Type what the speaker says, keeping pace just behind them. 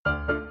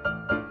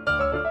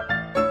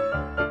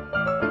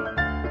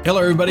Hello,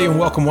 everybody, and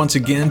welcome once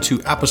again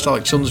to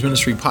Apostolic Children's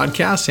Ministry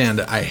Podcast. And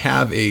I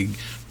have a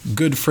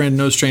good friend,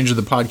 no stranger to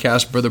the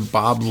podcast, Brother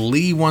Bob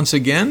Lee, once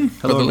again.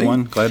 Hello, Brother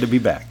everyone. Lee. Glad to be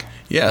back.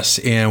 Yes,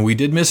 and we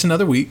did miss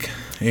another week,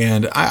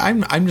 and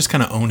I'm just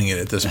kind of owning it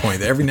at this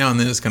point. Every now and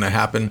then it's going to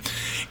happen,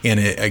 and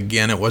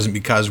it wasn't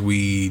because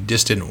we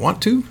just didn't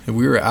want to.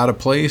 We were out of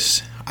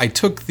place. I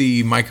took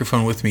the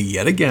microphone with me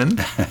yet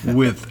again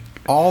with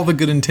all the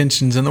good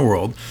intentions in the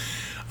world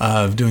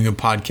of doing a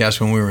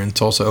podcast when we were in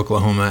Tulsa,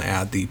 Oklahoma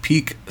at the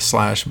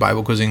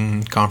Peak/Bible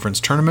Quizzing Conference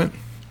Tournament.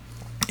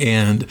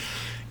 And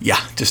yeah,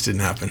 just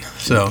didn't happen.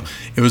 So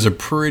it was a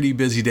pretty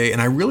busy day.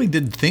 And I really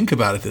did think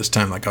about it this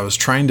time. Like I was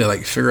trying to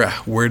figure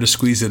out where to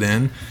squeeze it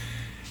in.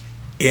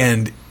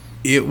 And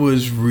it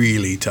was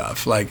really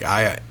tough. Like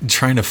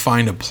trying to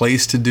find a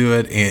place to do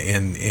it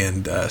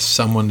and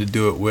someone to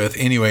do it with.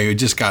 Anyway, it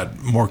just got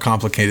more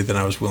complicated than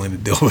I was willing to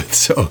deal with.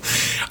 So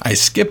I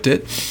skipped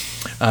it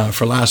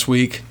for last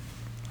week.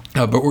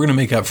 But we're going to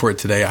make up for it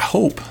today. I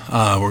hope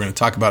we're going to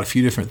talk about a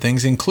few different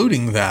things,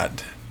 including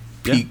that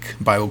Peak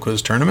Bible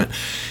Quiz Tournament.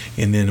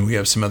 And then we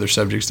have some other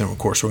subjects that, of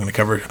course, we're going to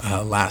cover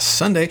last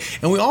Sunday.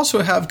 And we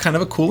also have kind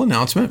of a cool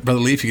announcement. Brother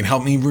Lee, if you can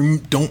help me,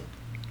 don't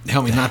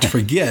help me not to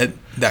forget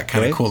that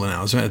kind of cool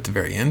announcement at the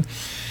very end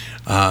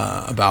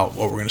about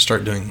what we're going to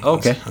start doing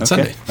on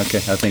Sunday. Okay,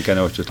 I think I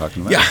know what you're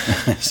talking about. Yeah.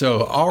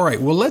 So, all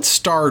right. Well, let's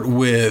start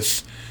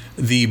with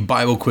the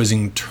Bible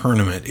quizzing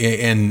tournament.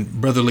 And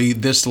Brother Lee,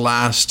 this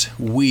last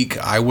week,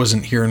 I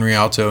wasn't here in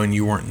Rialto and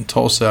you weren't in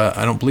Tulsa.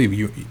 I don't believe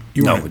you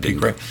weren't in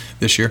Peak, right,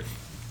 this year.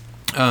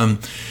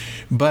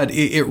 But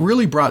it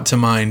really brought to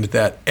mind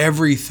that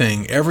every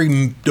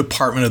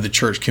department of the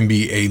church can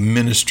be a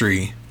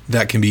ministry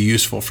that can be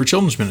useful for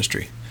children's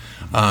ministry.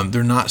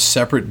 They're not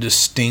separate,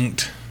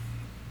 distinct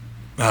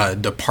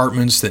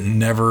departments that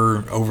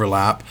never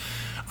overlap.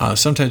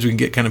 Sometimes we can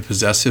get kind of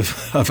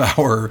possessive of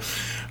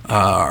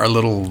our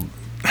little,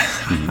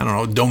 I don't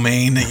know,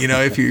 domain. You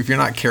know, if you're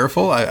not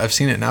careful, I've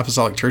seen it in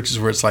apostolic churches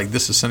where it's like,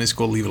 this is Sunday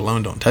school, leave it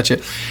alone, don't touch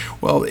it.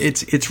 Well,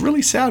 it's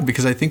really sad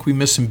because I think we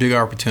missed some big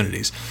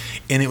opportunities.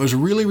 And it was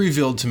really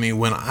revealed to me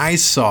when I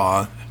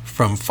saw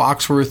from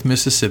Foxworth,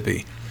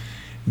 Mississippi,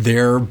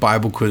 their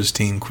Bible quiz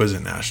team quiz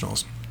at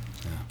nationals.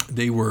 Yeah.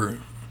 They were,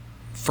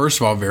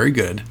 first of all, very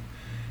good.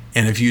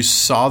 And if you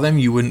saw them,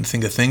 you wouldn't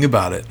think a thing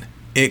about it,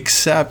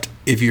 except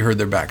if you heard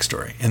their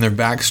backstory. And their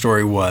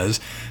backstory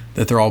was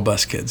that they're all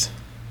bus kids.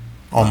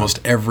 Almost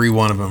every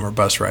one of them are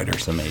bus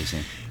riders. That's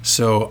amazing.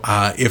 So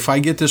if I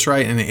get this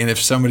right, and if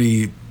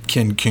somebody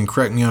can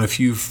correct me on a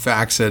few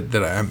facts that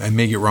I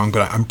may get wrong,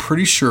 but I'm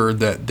pretty sure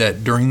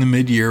that during the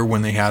mid-year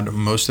when they had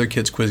most of their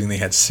kids quizzing, they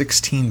had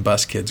 16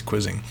 bus kids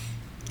quizzing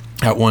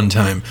at one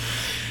time.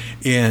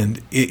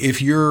 And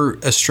if you're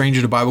a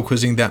stranger to Bible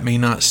quizzing, that may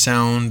not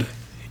sound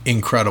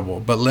incredible,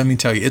 but let me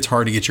tell you, it's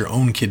hard to get your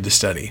own kid to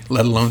study,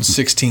 let alone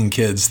 16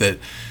 kids that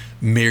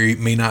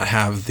may not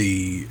have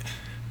the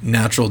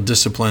natural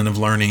discipline of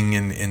learning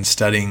and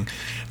studying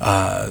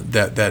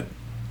that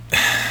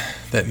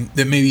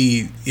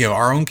maybe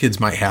our own kids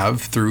might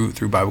have through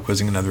Bible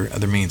quizzing and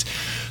other means.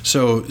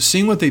 So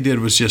seeing what they did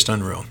was just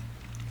unreal.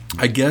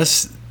 I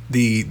guess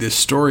the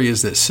story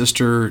is that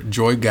Sister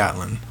Joy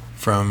Gatlin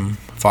from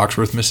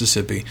Foxworth,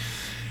 Mississippi,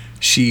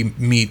 she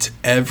meets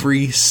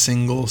every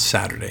single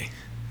Saturday,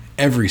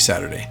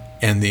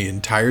 and the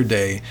entire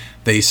day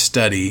they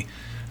study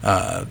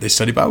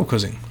Bible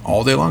quizzing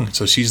all day long.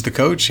 So she's the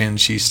coach, and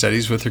she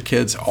studies with her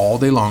kids all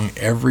day long,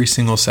 every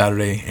single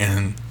Saturday,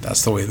 and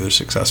that's the way they're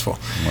successful.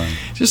 Wow.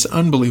 Just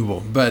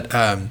unbelievable. But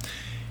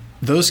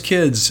those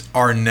kids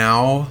are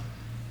now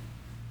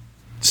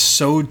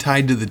so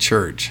tied to the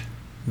church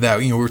that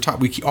we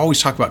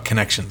always talk about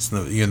connections.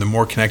 The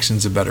more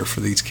connections, the better for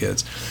these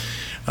kids.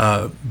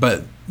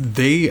 But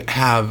they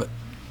have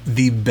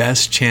the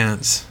best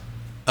chance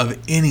of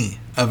any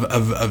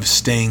of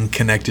staying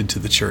connected to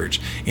the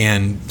church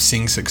and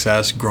seeing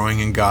success, growing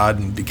in God,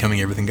 and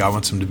becoming everything God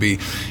wants them to be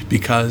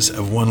because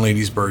of one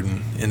lady's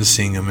burden in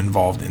seeing them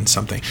involved in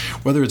something.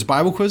 Whether it's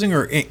Bible quizzing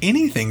or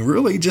anything,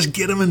 really, just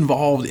get them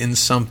involved in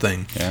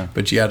something. Yeah.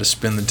 But you got to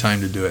spend the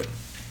time to do it.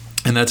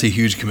 And that's a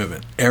huge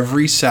commitment.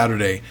 Every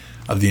Saturday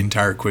of the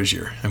entire quiz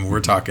year. And we're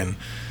talking,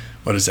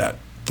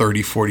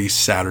 30, 40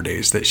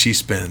 Saturdays that she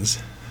spends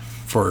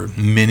for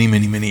many,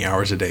 many, many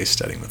hours a day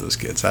studying with those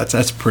kids.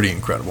 That's pretty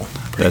incredible.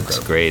 That's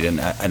great. And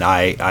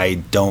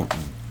I'm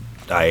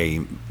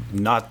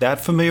not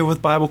that familiar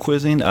with Bible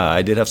quizzing.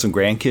 I did have some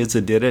grandkids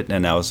that did it,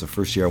 and that was the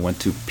first year I went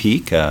to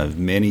Peak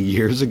many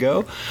years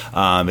ago.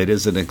 It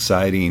is an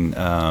exciting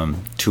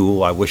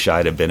tool. I wish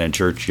I'd have been in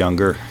church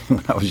younger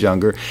when I was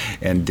younger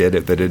and did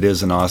it, but it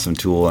is an awesome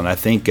tool, and I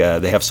think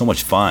they have so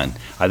much fun.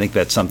 I think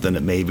that's something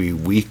that maybe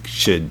we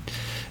should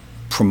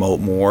promote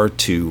more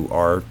to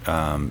our,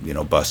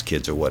 bus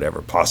kids or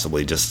whatever,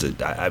 possibly just to,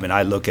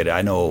 I look at it,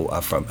 I know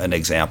from an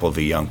example of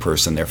a young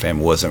person, their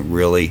family wasn't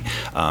really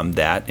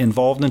that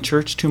involved in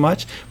church too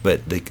much,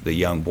 but the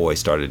young boy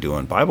started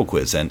doing Bible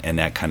quiz, and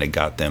that kind of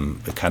got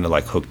them, it kind of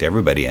like hooked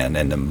everybody in,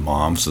 and the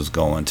moms was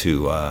going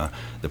to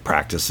the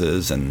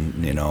practices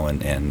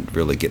and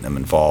really getting them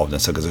involved.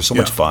 And so, because there's so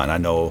much fun.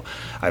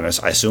 I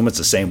assume it's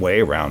the same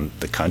way around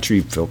the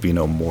country. Phillip, you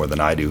know more than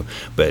I do,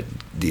 but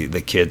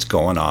the kids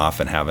going off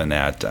and having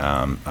that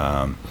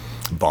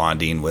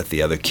bonding with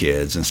the other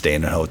kids and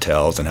staying in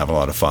hotels and having a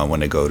lot of fun when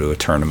they go to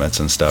tournaments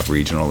and stuff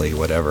regionally,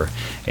 whatever.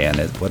 And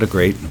what a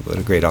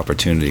great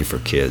opportunity for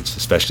kids,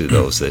 especially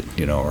those that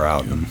are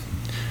out in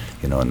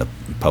the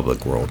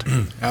public world.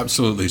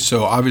 Absolutely.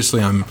 So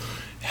obviously I'm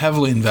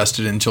heavily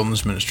invested in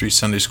children's ministry,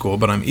 Sunday school,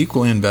 but I'm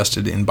equally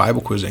invested in Bible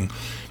quizzing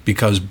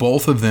because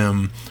both of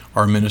them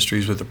are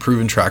ministries with a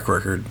proven track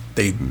record.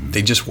 They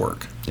just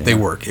work. Yeah. They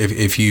work.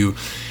 If you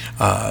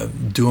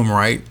do them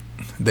right,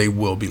 they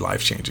will be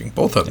life-changing,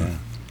 both of them.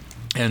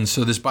 Yeah. And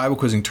so this Bible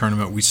quizzing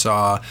tournament, we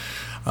saw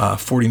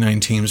 49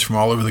 teams from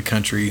all over the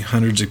country,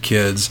 hundreds of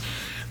kids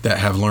that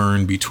have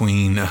learned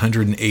between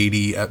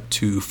 180 up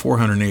to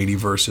 480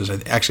 verses.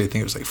 Actually, I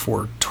think it was like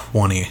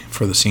 420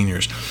 for the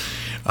seniors,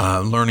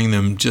 learning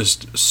them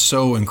just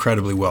so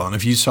incredibly well. And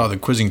if you saw the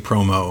quizzing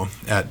promo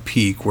at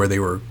Peak where they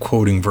were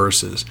quoting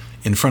verses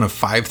in front of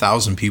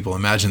 5,000 people,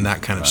 imagine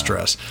that kind of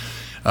stress,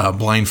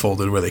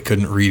 blindfolded where they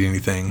couldn't read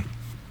anything.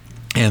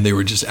 And they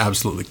were just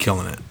absolutely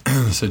killing it.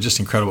 So just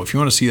incredible. If you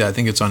want to see that, I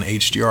think it's on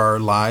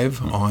HDR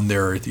Live on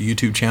their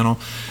YouTube channel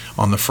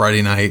on the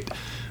Friday night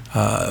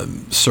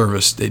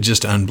service. They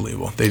just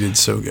unbelievable. They did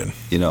so good.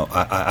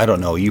 I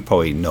don't know. You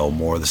probably know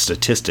more of the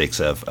statistics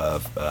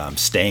of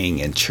staying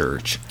in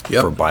church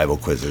for Bible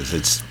quizzes.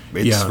 It's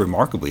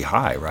remarkably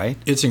high, right?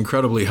 It's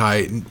incredibly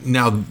high.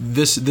 Now,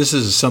 this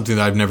is something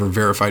that I've never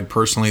verified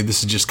personally.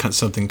 This is just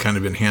something kind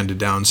of been handed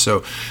down.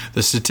 So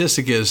the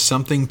statistic is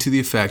something to the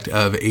effect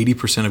of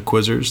 80% of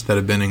quizzers that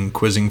have been in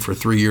quizzing for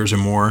 3 years or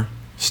more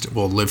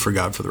will live for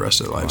God for the rest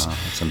of their lives. Wow,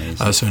 that's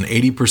amazing. So an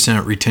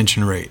 80%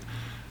 retention rate.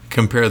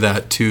 Compare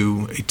that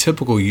to a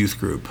typical youth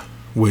group,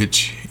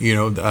 which,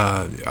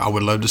 I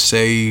would love to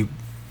say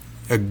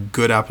a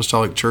good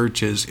apostolic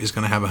church is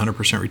going to have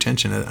 100%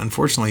 retention.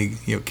 Unfortunately,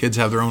 kids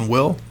have their own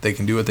will. They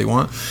can do what they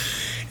want.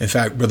 In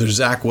fact, Brother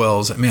Zach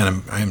Wells,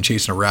 man, I am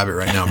chasing a rabbit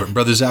right now, but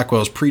Brother Zach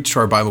Wells preached to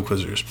our Bible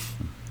quizzers.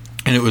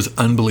 And it was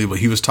unbelievable.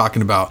 He was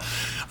talking about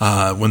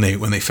when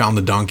they found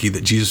the donkey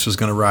that Jesus was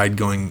going to ride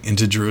going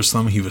into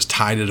Jerusalem. He was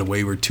tied at a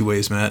way where two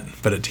ways met.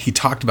 But he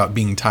talked about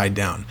being tied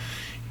down.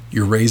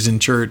 You're raised in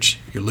church.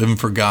 You're living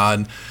for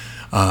God.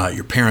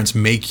 Your parents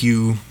make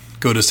you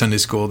go to Sunday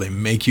school. They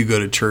make you go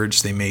to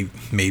church. They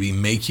maybe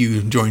make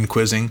you join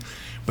quizzing.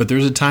 But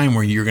there's a time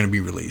where you're going to be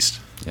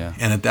released. Yeah.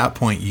 And at that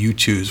point, you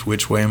choose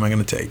which way am I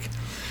going to take.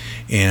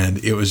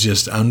 And it was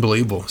just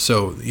unbelievable.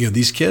 So,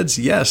 these kids,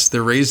 yes,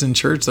 they're raised in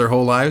church their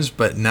whole lives,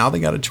 but now they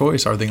got a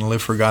choice. Are they going to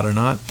live for God or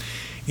not?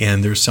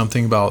 And there's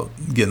something about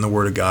getting the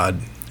Word of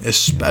God,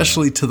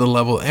 especially to the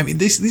level, I mean,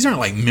 these aren't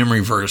like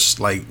memory verse,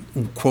 like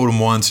quote them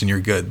once and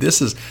you're good.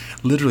 This is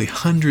literally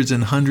hundreds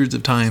and hundreds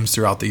of times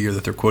throughout the year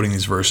that they're quoting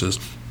these verses.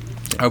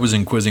 I was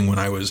in quizzing when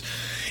I was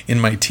in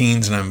my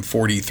teens, and I'm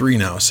 43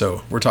 now.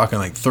 So we're talking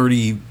like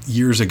 30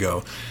 years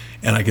ago.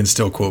 And I can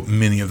still quote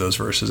many of those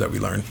verses that we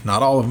learned.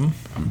 Not all of them,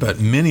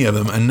 but many of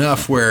them,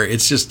 enough where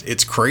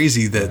it's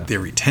crazy that the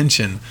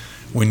retention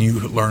when you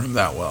learn them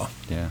that well.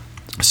 Yeah.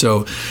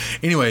 So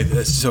anyway,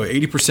 so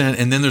 80%,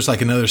 and then there's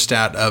like another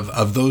stat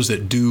of those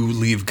that do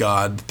leave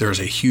God,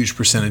 there's a huge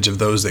percentage of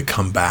those that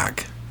come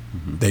back.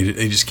 Mm-hmm.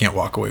 They just can't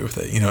walk away with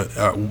it,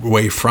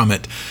 away from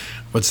it.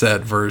 What's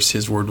that verse?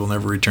 His word will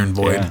never return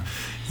void.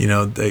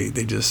 Yeah.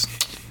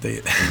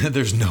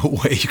 There's no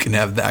way you can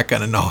have that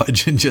kind of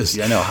knowledge and just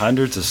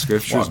hundreds of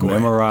scriptures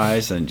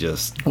memorized and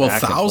just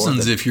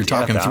thousands if you're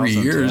talking 3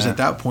 years. At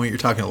that point, you're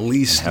talking at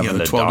least 12 to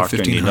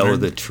 1,500.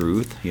 The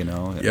truth. Yep.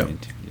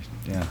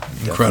 Yeah,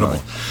 incredible. Definitely.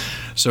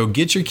 So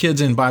get your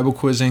kids in Bible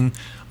quizzing.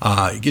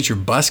 Get your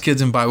bus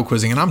kids in Bible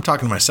quizzing, and I'm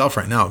talking to myself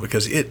right now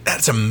because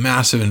that's a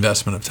massive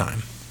investment of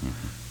time.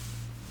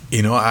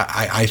 Mm-hmm.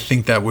 I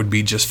think that would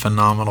be just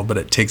phenomenal, but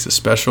it takes a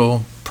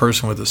special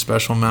person with a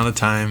special amount of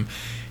time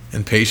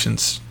and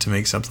patience to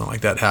make something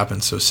like that happen.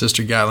 So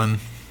Sister Gatlin,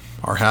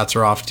 our hats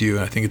are off to you.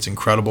 I think it's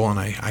incredible, and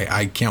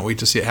I can't wait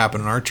to see it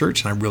happen in our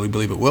church, and I really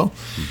believe it will,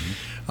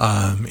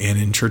 and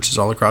in churches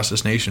all across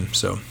this nation.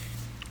 So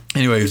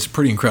anyway, it's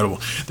pretty incredible.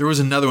 There was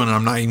another one, and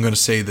I'm not even going to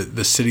say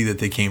the city that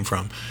they came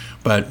from,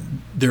 but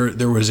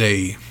there was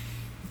a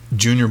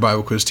junior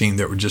Bible quiz team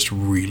that were just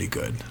really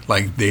good.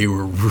 Like, they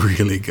were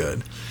really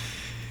good.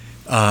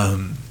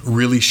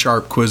 Really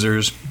sharp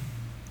quizzers.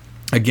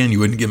 Again, you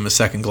wouldn't give them a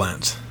second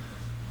glance.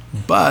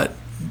 But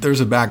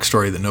there's a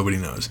backstory that nobody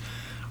knows.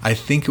 I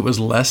think it was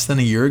less than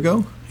a year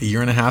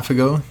and a half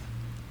ago,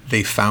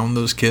 they found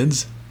those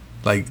kids.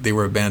 Like, they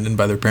were abandoned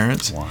by their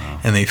parents. Wow.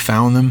 And they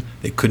found them.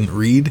 They couldn't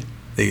read.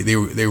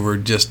 They were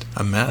just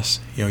a mess,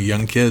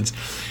 young kids.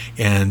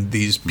 And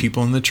these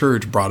people in the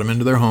church brought them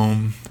into their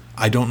home.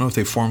 I don't know if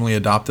they formally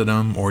adopted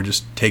them or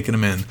just taken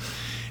them in.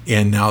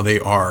 And now they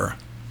are,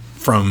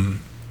 from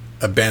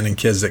abandoned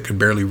kids that could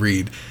barely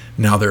read,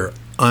 now they're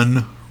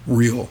unreadable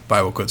real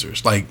Bible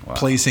quizzers, like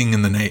placing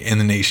in the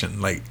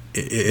nation. Like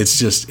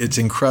it's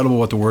incredible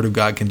what the Word of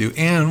God can do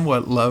and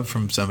what love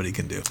from somebody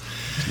can do.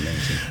 It's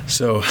amazing.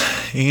 So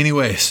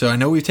anyway, I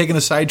know we've taken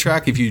a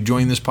sidetrack. If you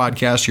join this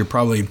podcast, you're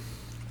probably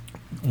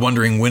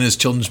wondering, when is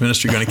children's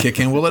ministry going to kick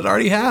in? Well, it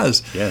already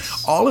has.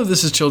 Yes. All of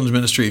this is children's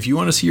ministry. If you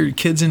want to see your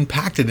kids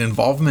impacted,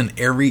 involve them in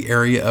every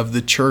area of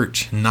the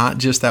church, not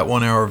just that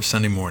 1 hour of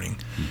Sunday morning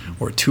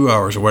or 2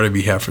 hours or whatever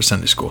you have for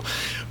Sunday school.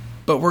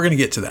 But we're going to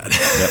get to that.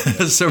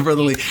 Yep. So,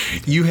 Brother Lee,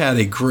 you had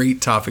a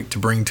great topic to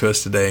bring to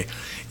us today.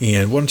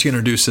 And why don't you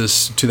introduce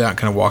us to that and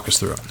kind of walk us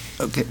through it?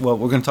 Okay. Well,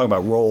 we're going to talk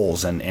about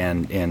roles and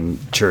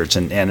church.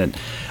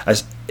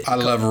 I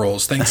love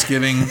roles.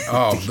 Thanksgiving.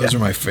 Oh, those are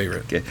my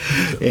favorite. Okay.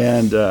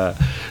 And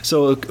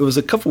so it was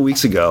a couple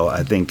weeks ago,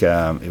 I think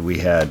we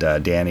had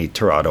Danny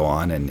Tirado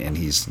on, and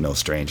he's no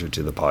stranger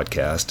to the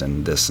podcast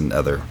and this and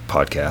other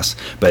podcasts.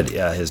 But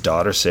his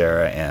daughter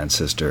Sarah and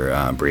sister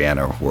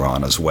Brianna were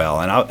on as well.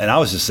 And I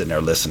was just sitting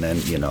there listening,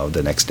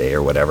 the next day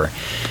or whatever.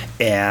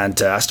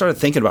 And I started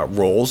thinking about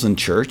roles in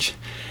church.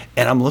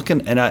 And I'm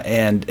looking,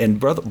 and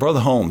Brother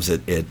Holmes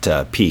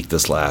at Peak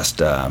this last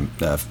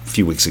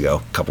couple weeks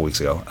ago,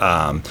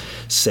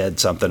 said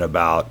something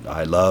about,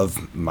 I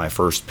love my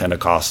First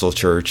Pentecostal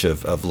church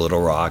of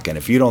Little Rock, and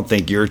if you don't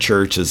think your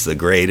church is the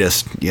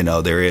greatest,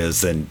 there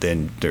is,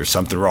 then there's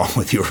something wrong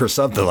with you or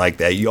something like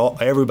that.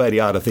 Everybody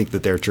ought to think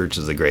that their church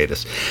is the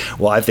greatest.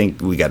 Well, I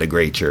think we got a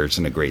great church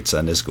and a great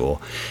Sunday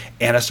school.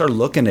 And I started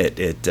looking at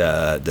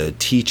the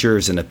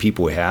teachers and the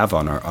people we have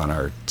on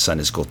our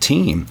Sunday school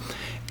team.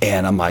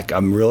 And I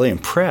was really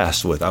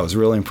impressed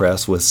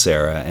with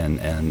Sarah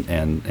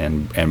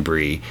and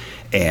Bree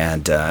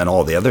and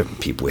all the other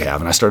people we have.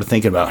 And I started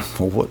thinking about,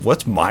 well,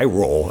 what's my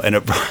role? And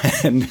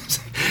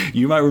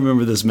you might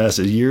remember this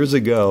message years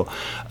ago.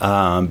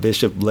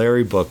 Bishop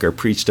Larry Booker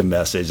preached a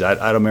message. I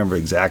don't remember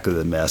exactly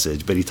the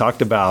message, but he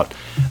talked about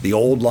the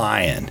old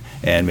lion.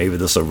 And maybe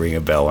this will ring a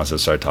bell once I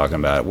start talking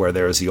about it. Where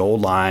there's the old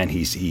lion,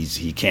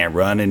 he can't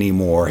run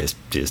anymore. His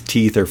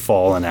teeth are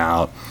falling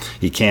out.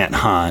 He can't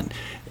hunt.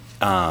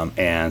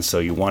 And so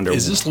you wonder,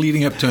 is this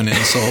leading up to an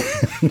insult?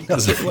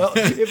 Well,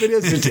 if it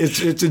is,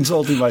 it's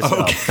insulting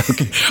myself.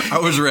 Okay. I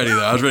was ready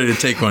though. I was ready to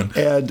take one.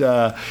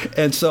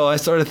 And so I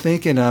started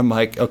thinking, I'm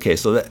like, okay,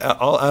 so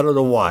I don't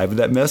know why, but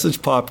that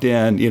message popped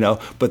in,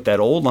 but that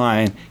old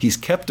lion, he's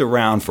kept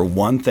around for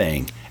one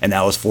thing, and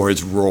that was for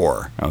his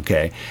roar.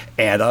 Okay.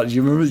 And do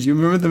you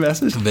remember the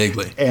message?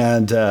 Vaguely.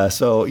 And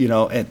so,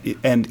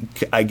 and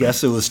I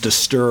guess it was to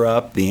stir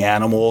up the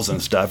animals and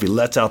stuff. He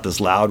lets out this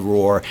loud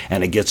roar,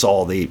 and it gets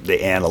all the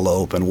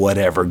antelope and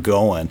whatever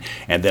going.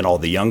 And then all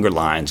the younger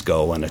lions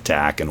go and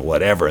attack and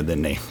whatever. And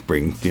then they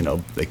bring,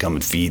 they come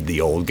and feed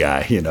the old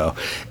guy,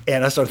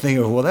 And I started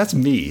thinking, well, that's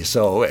me.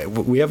 So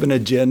we have an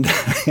agenda,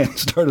 and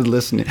started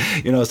listening.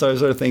 So I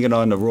started thinking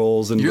on the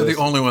roles. And you're the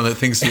only one that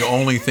thinks the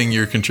only thing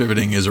you're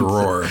contributing is a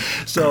roar.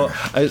 So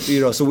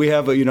so we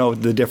have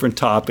the different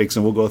topics,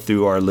 and we'll go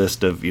through our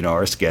list of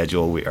our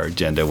schedule, our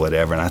agenda,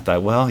 whatever. And I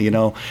thought, well,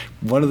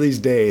 one of these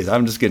days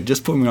I'm just gonna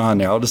put me on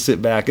there. I'll just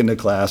sit back in the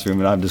classroom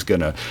and I'm just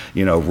gonna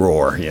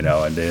roar,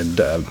 and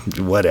then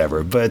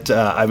whatever. But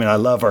I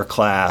love our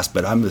class,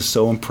 but I'm just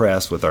so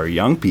impressed with our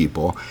young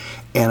people.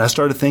 And I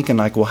started thinking,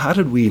 like, well, how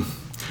did we?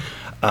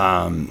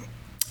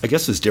 I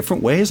guess there's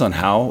different ways on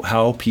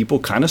how people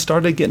kind of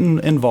started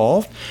getting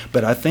involved,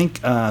 but I think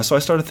so I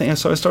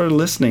started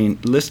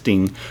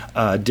listing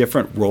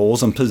different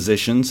roles and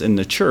positions in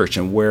the church,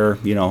 and where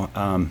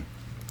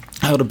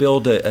how to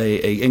build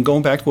and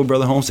going back to what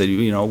Brother Holmes said,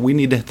 we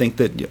need to think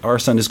that our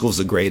Sunday school is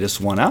the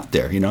greatest one out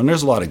there, and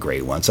there's a lot of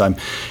great ones. I'm,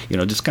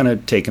 just kind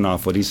of taking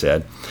off what he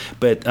said,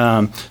 but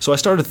so I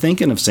started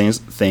thinking of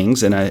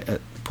things, and I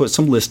put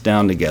some lists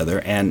down together,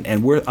 and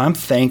I'm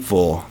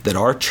thankful that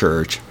our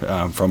church,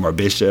 from our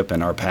bishop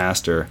and our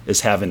pastor,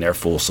 is having their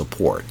full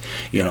support,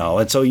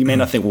 and so you may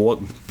not think, well,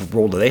 what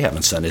role do they have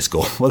in Sunday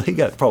school? Well, they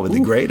got probably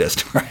the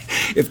greatest, right?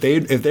 If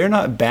they're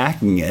not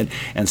backing it,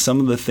 and some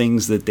of the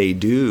things that they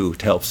do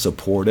to help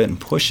support it and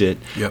push it,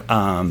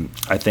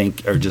 I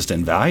think are just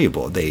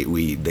invaluable. They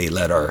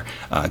let our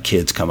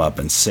kids come up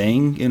and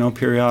sing,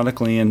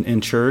 periodically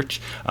in church.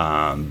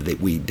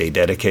 They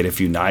dedicate a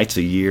few nights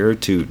a year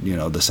to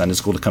the Sunday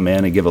school to come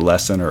in and give a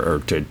lesson or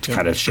to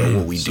kind of show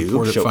what we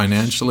support do. It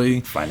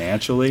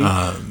financially.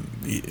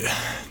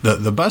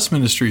 The bus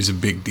ministry is a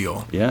big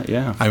deal.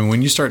 Yeah.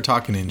 When you start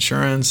talking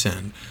insurance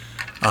and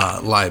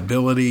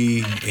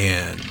liability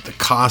and the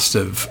cost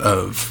of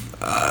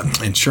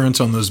insurance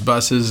on those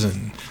buses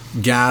and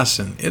gas,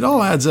 and it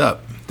all adds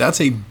up. That's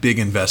a big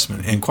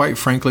investment. And quite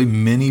frankly,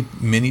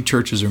 many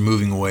churches are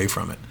moving away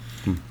from it.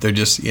 They're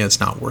just, it's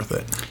not worth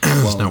it.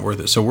 It's not worth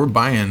it. So we're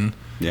buying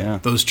Yeah.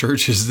 those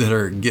churches that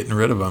are getting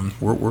rid of them,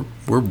 we're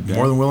more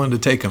than willing to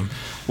take them.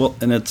 Well,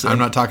 and I'm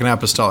not talking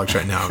apostolics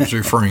right now. I was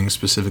referring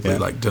specifically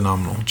like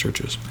denominational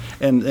churches.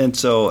 And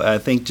so I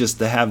think just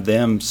to have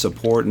them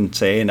support and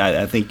say, and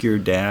I think your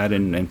dad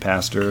and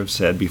pastor have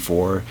said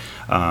before,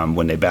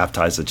 when they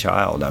baptize a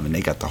child, I mean,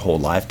 they got their whole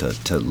life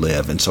to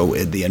live. And so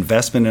the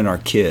investment in our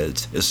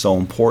kids is so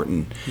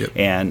important. Yep.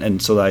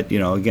 And so that,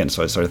 again,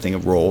 so I started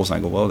thinking of roles, and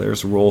I go, well,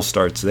 there's a role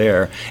starts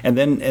there. And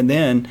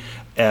then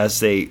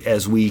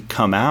as we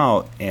come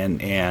out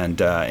and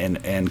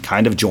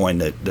kind of join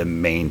the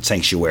main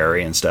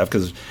sanctuary and stuff,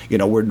 because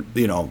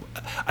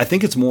I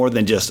think it's more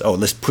than just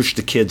let's push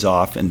the kids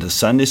off into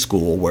Sunday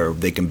school where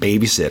they can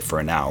babysit for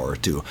an hour or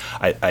two.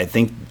 I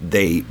think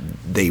they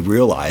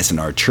realize, and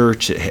our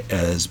church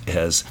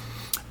has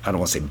I don't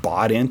want to say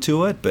bought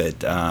into it,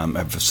 but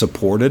have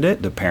supported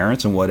it, the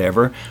parents and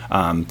whatever,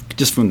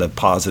 just from the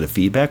positive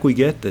feedback we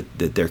get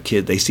that their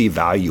kid, they see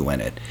value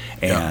in it.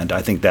 And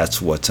I think that's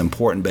what's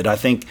important. But I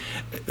think,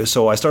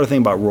 so I started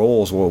thinking about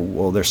roles.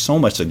 Well, there's so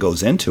much that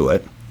goes into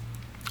it.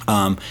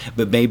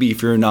 But maybe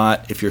if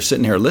you're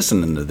sitting here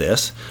listening to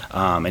this,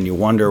 and you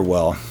wonder,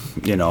 well,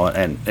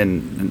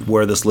 and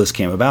where this list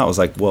came about was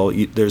like, well,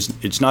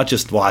 it's not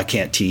just, well, I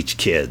can't teach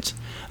kids.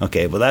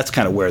 Okay, well, that's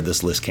kind of where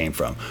this list came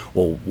from.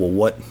 Well,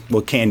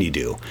 what can you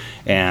do?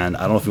 And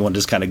I don't know if you want to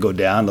just kind of go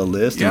down the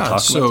list and talk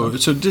about that.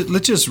 So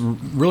let's just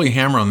really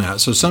hammer on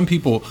that. So some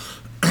people,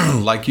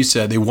 like you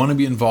said, they want to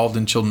be involved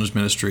in children's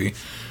ministry,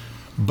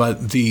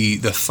 but the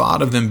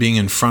thought of them being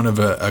in front of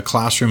a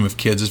classroom of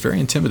kids is very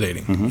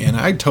intimidating. Mm-hmm. And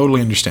I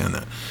totally understand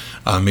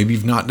that. Maybe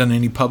you've not done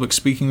any public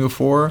speaking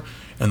before,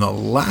 and the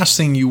last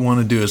thing you want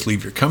to do is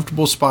leave your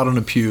comfortable spot on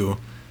a pew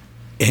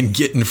and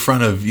get in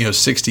front of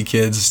 60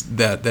 kids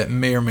that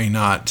may or may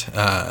not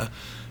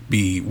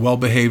be well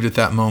behaved at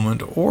that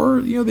moment,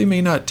 or they may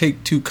not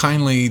take too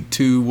kindly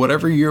to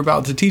whatever you're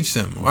about to teach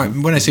them.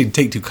 When I say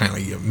take too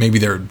kindly, maybe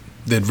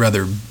they'd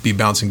rather be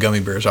bouncing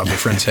gummy bears off their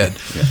friend's head.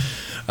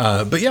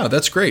 But yeah,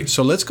 that's great.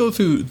 So let's go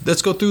through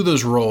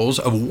those roles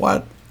of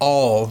what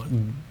all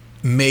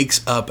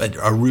makes up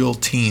a real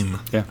team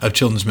of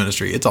children's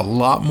ministry. It's a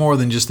lot more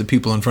than just the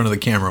people in front of the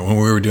camera when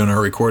we were doing our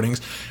recordings,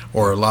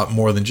 or a lot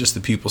more than just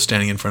the people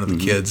standing in front of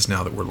the kids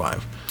now that we're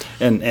live.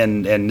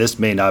 And this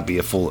may not be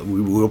a full.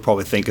 We will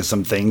probably think of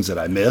some things that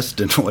I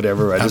missed and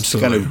whatever. I just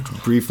kind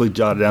of briefly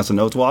jotted down some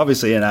notes. Well,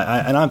 obviously, and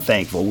I'm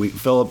thankful.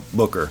 Phillip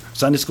Booker,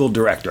 Sunday School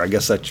Director. I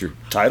guess that's your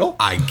title.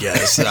 I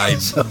guess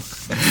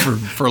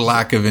for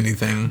lack of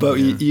anything. But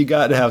you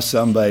got to have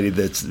somebody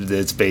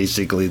that's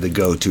basically the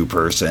go-to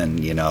person.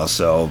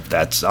 So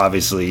that's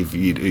obviously if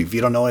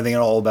you don't know anything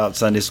at all about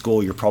Sunday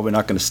school, you're probably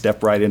not going to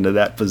step right into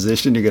that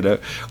position. You're going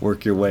to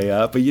work your way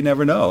up, but you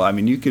never know. I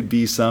mean, you could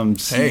be some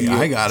CEO. Hey,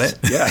 I got it.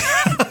 Yeah.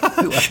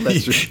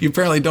 You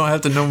apparently don't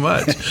have to know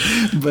much,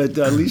 but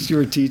at least you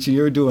were teaching,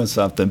 you were doing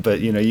something. But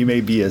you may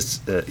be a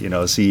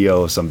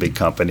CEO of some big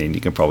company, and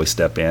you can probably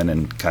step in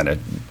and kind of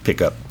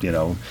pick up.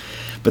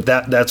 But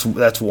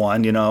that's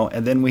one,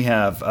 and then we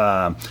have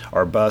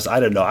our bus. I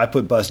don't know. I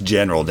put bus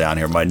general down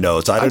here in my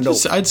notes. I don't know.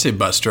 I'd say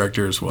bus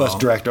director as well. Bus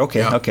director. Okay.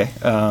 Yeah. Okay.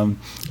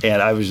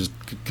 And I was just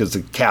because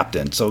the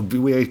captain. So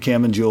we had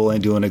Kim and Julie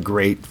doing a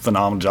great,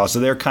 phenomenal job. So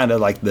they're kind of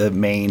like the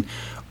main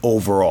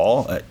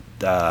overall.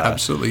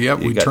 Absolutely, yeah.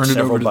 We turned it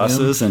over to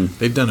buses them. And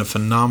they've done a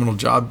phenomenal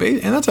job,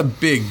 and that's a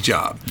big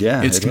job.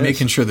 Yeah, it's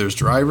making sure there's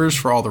drivers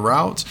for all the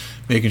routes,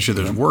 making sure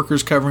there's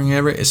workers covering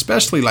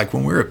especially like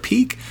when we were at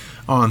peak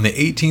on the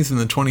 18th and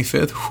the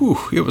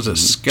 25th. It was a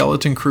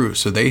skeleton crew,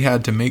 so they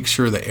had to make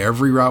sure that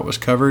every route was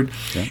covered.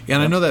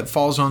 And I know that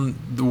falls on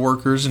the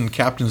workers and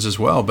captains as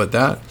well, but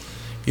that,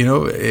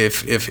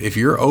 if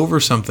you're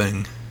over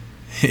something,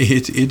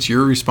 it's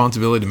your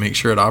responsibility to make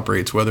sure it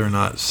operates, whether or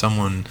not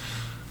someone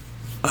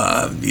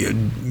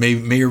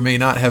may or may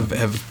not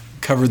have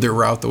covered their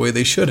route the way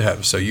they should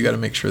have. So you got to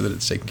make sure that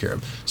it's taken care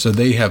of. So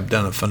they have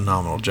done a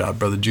phenomenal job.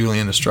 Brother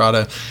Julian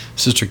Estrada,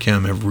 Sister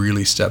Kim have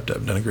really stepped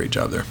up, done a great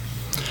job there.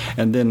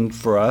 And then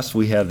for us,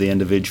 we have the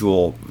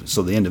individual.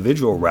 So the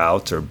individual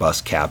routes are bus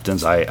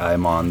captains.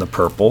 I'm on the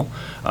purple.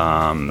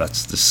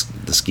 That's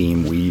the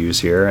scheme we use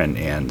here.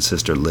 And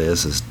Sister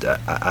Liz is.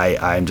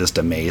 I'm just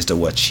amazed at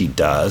what she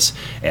does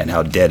and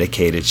how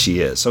dedicated she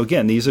is. So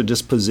again, these are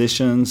just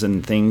positions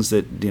and things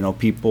that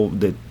people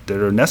that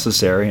are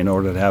necessary in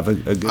order to have a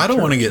good. I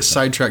don't want to get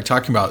sidetracked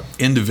talking about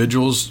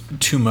individuals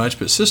too much,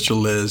 but Sister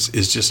Liz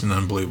is just an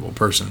unbelievable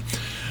person.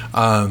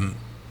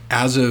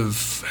 As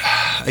of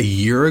a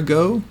year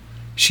ago,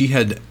 she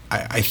had,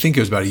 I think it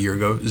was about a year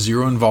ago,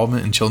 zero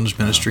involvement in children's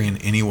ministry in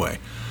any way.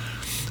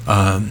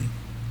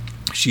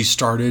 She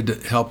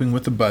started helping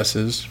with the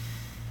buses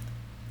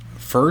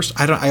first.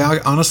 I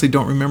honestly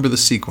don't remember the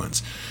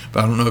sequence,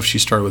 but I don't know if she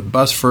started with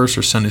bus first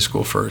or Sunday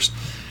school first.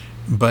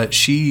 But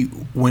she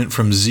went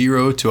from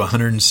 0 to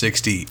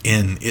 160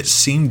 in, it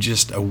seemed,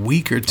 just a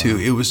week or two.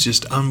 Wow. It was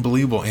just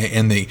unbelievable.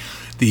 And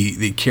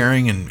the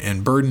caring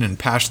and burden and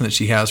passion that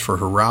she has for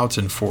her routes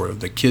and for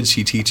the kids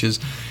she teaches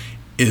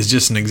is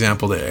just an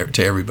example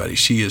to everybody.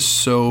 She is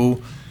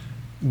so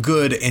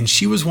good, and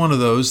she was one of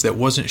those that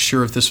wasn't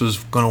sure if this was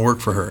going to work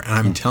for her. And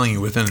I'm telling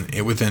you,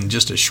 within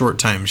just a short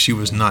time, she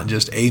was not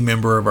just a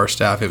member of our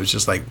staff. It was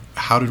just like,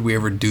 how did we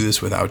ever do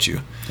this without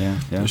you? Yeah.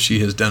 So she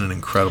has done an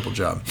incredible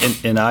job.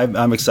 And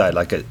I'm excited.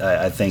 Like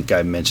I think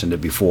I mentioned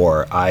it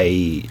before.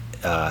 I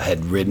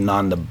had ridden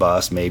on the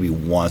bus maybe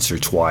once or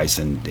twice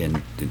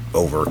in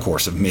over a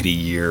course of many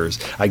years.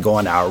 I'd go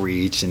on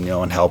outreach and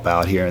and help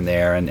out here and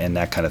there and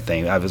that kind of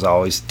thing. I was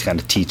always kind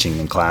of teaching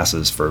in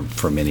classes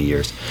for many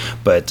years,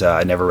 but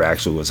I never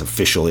actually was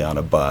officially on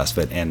a bus.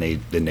 And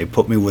they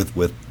put me with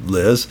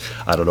Liz.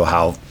 I don't know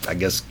how. I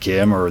guess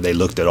Kim, or they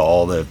looked at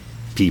all the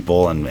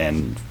people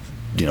and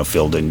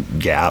filled in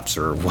gaps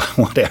or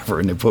whatever,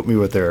 and they put me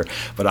with her.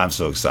 But I'm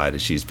so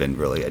excited. She's been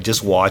really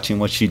just watching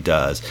what she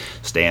does,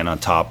 staying on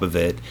top of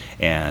it,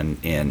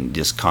 and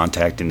just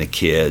contacting the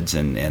kids,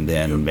 and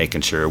then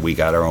making sure we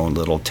got our own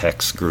little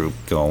text group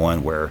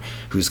going where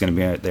who's going to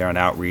be there on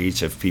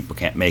outreach if people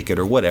can't make it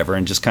or whatever,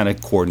 and just kind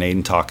of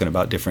coordinating, talking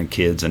about different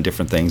kids and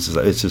different things.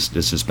 It's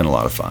just been a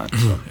lot of fun.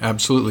 So.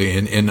 Absolutely,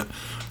 and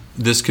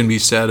this can be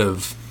said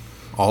of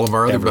all of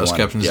our other bus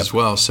captains as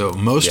well. So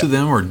most of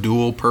them are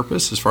dual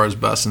purpose as far as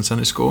bus and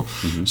Sunday school.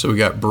 Mm-hmm. So we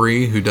got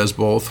Bree, who does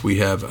both. We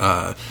have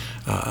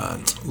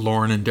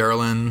Lauren and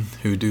Darylyn,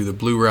 who do the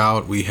blue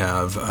route. We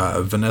have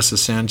Vanessa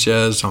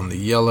Sanchez on the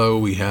yellow.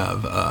 We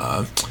have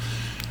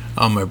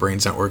my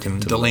brain's not working.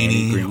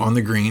 Delaney on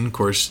the green. Of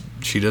course,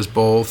 she does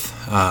both.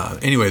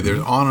 Anyway, there's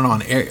on and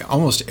on.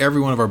 Almost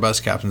every one of our bus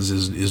captains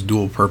is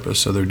dual purpose,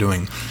 so they're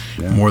doing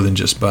more than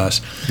just bus.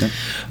 Yeah.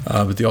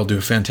 But they all do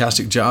a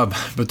fantastic job.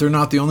 But they're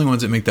not the only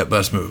ones that make that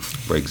bus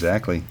move.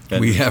 Exactly.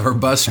 We have our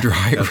bus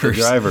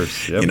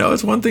drivers. Yep.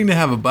 It's one thing to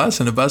have a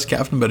bus and a bus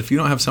captain, but if you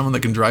don't have someone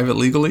that can drive it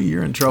legally,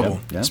 you're in trouble.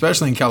 Yep.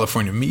 Especially in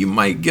California. You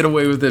might get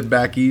away with it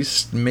back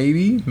east,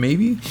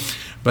 maybe.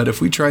 But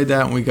if we tried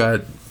that and we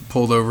got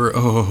pulled over,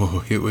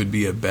 it would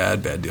be a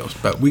bad deal.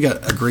 But we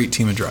got a great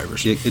team of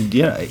drivers.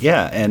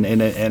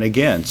 And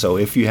again, so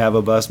if you have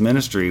a bus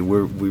ministry,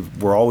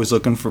 we're always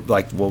looking for,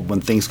 when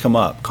things come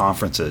up,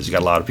 conferences, you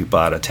got a lot of people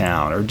out of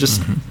town, or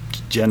just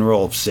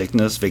general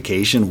sickness,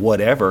 vacation,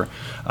 whatever.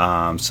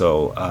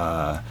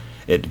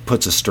 It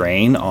puts a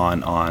strain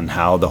on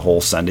how the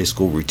whole Sunday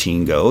school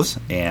routine goes,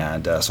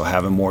 and so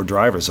having more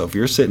drivers. So if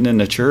you're sitting in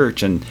the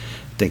church and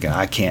thinking,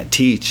 I can't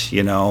teach,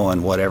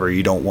 and whatever,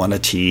 you don't want to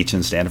teach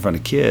and stand in front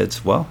of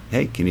kids, well,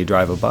 hey, can you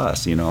drive a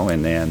bus,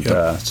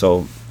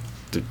 so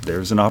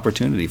there's an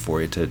opportunity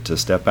for you to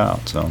step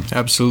out. So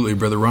absolutely.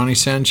 Brother Ronnie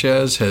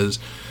Sanchez has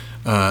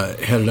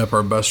headed up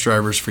our bus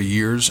drivers for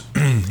years,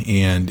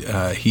 and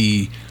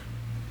he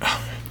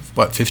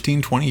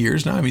 15, 20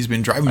 years now? I mean, he's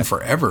been driving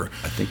forever.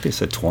 I think they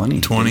said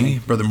 20.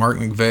 Brother Mark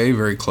McVeigh,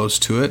 very close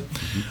to it.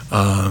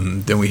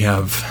 Mm-hmm. Then we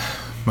have,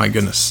 my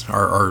goodness,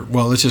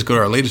 let's just go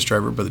to our latest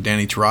driver, Brother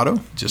Danny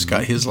Tirado, just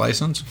got his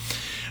license.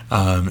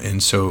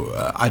 And so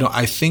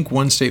I think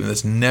one statement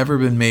that's never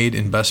been made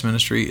in bus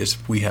ministry is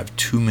we have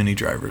too many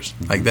drivers.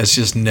 Mm-hmm. Like, that's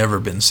just never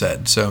been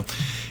said. So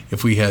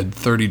if we had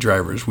 30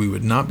 drivers, we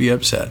would not be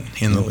upset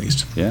in the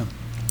least. Yeah.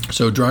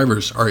 So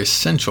drivers are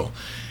essential.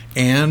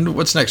 And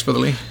what's next, Brother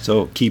Lee?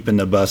 So keeping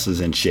the buses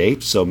in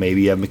shape. So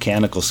maybe you have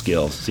mechanical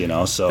skills,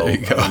 So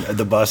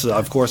the buses,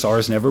 of course,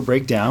 ours never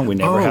break down. We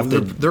never have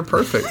to. They're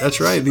perfect. That's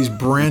right. These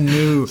brand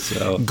new,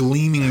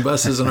 gleaming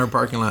buses in our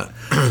parking lot.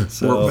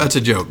 That's a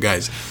joke,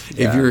 guys.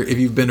 Yeah. If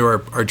you've been to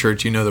our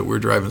church, you know that we're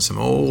driving some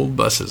old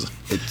buses.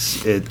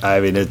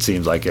 It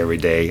seems like every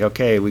day.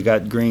 Okay, we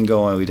got green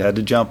going. We had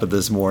to jump it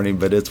this morning,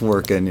 but it's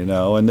working,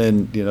 And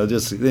then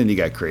then you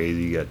got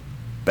crazy. You got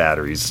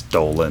batteries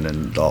stolen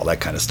and all that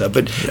kind of stuff,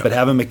 but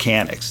having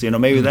mechanics,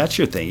 maybe that's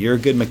your thing. You're a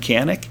good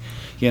mechanic,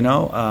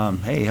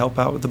 hey, help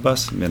out with the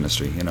bus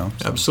ministry, So.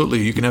 Absolutely.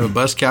 You can have a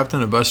bus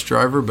captain, a bus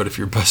driver, but if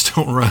your bus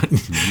don't run,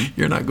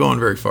 you're not going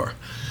very far.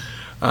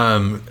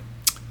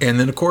 And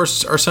then, of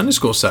course, our Sunday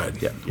school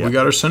side. Yeah. We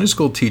got our Sunday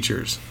school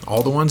teachers,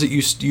 all the ones that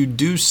you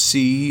do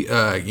see,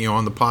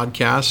 on the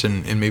podcast,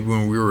 and maybe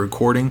when we were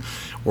recording,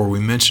 or we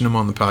mentioned them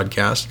on the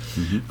podcast.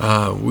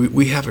 Mm-hmm.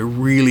 We have a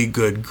really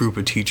good group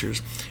of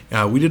teachers.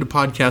 We did a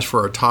podcast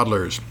for our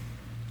toddlers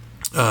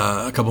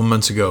a couple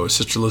months ago with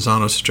Sister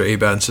Lozano, Sister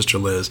Abad, and Sister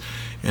Liz,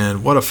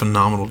 and what a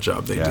phenomenal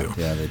job they do.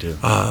 Yeah, they do.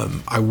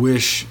 I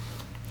wish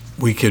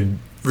we could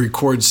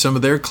record some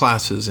of their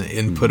classes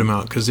and put them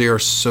out, because they are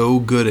so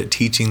good at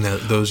teaching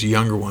those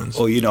younger ones.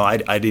 Oh, I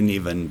didn't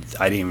even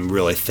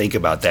really think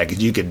about that,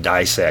 because you could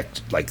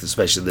dissect,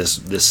 especially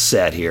this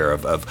set here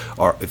of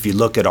our, if you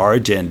look at our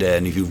agenda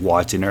and if you've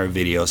watched in our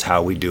videos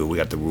how we do, we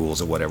got the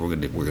rules or whatever. We're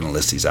going to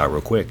list these out real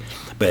quick.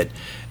 But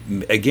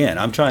again,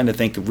 I'm trying to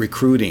think of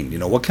recruiting.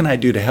 What can I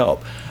do to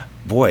help?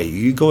 Boy,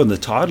 you go in the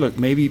toddler,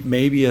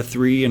 maybe a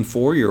 3 and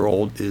 4 year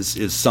old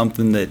is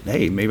something that,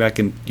 hey,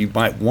 maybe you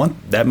might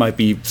want, that might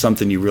be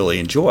something you really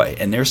enjoy.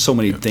 And there's so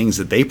many things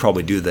that they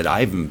probably do that I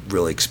haven't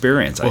really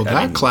experienced.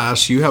 Well,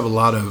 class, you have a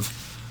lot of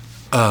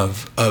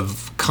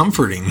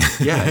comforting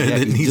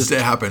that needs to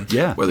happen.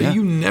 Yeah. Whether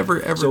you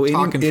never ever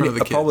talk in front of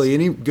the kids. Probably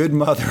any good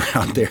mother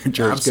out there in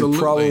church could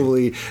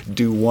probably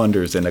do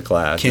wonders in a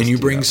class. Can you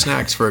bring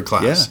snacks for a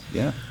class?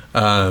 Yeah.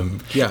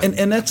 Yeah.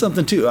 And that's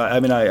something too. I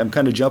mean, I'm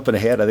kind of jumping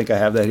ahead. I think I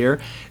have that here.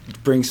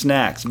 Bring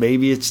snacks.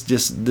 Maybe it's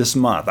just this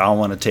month I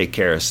want to take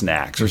care of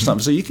snacks or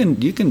something. So you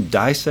can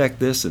dissect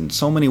this in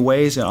so many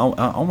ways. And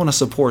I want to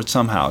support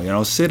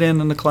somehow. Sit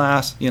in the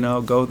class.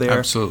 Go there.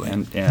 Absolutely.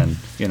 And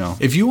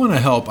if you want to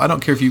help, I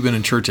don't care if you've been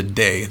in church a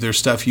day. There's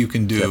stuff you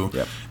can do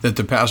that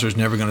the pastor's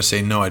never going to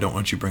say, no, I don't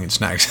want you bringing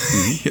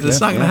snacks.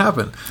 That's not going to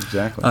happen.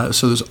 Exactly.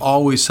 So there's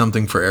always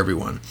something for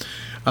everyone.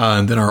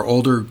 And then our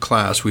older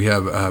class, we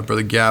have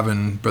Brother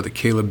Gavin, Brother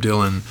Caleb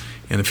Dillon,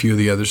 and a few of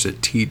the others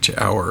that teach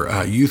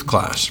our youth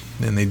class.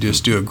 And they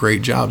just do a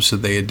great job. So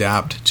they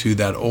adapt to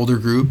that older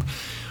group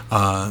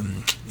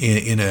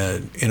in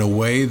a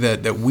way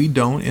that we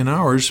don't in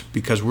ours,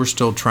 because we're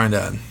still trying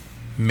to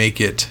make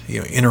it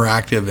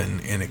interactive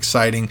and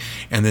exciting.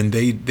 And then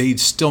they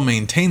still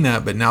maintain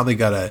that, but now they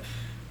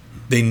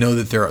know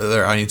that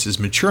their audience is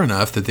mature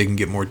enough that they can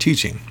get more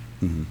teaching.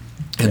 Mm-hmm.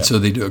 And so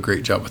they do a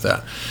great job with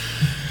that.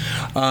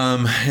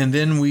 And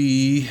then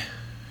we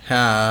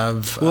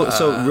have...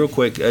 so real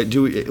quick,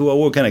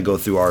 we'll kind of go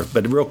through ours,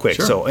 but real quick.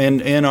 Sure. So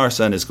in our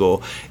Sunday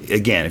school,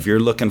 again, if you're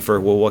looking for,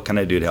 what can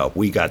I do to help?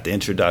 We got the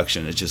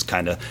introduction. It's just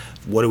kind of,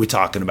 what are we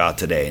talking about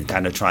today? And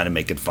kind of trying to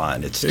make it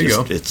fun. It's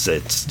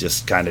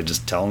just kind of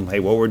just tell them, hey,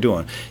 what we're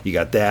doing. You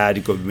got that.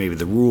 You go maybe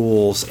the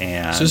rules.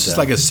 And so this is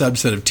like a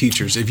subset of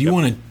teachers. If you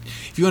want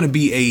to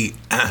be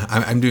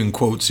I'm doing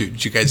quotes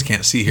that you guys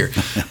can't see here,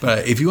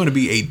 but if you want to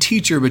be a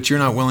teacher, but you're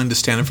not willing to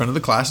stand in front of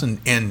the class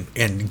and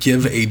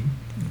give a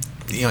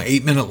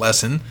 8-minute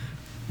lesson,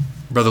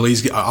 Brother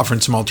Lee's offering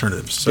some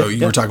alternatives. So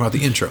you were talking about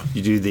the intro.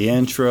 You do the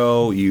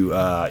intro. You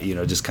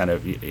just kind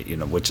of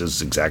which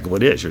is exactly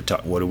what it is.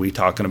 What are we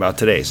talking about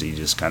today? So you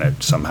just kind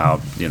of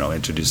somehow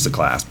introduce the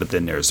class. But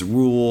then there's the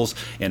rules,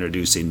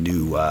 introducing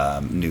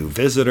new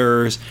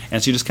visitors,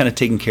 and so you're just kind of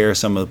taking care of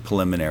some of the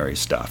preliminary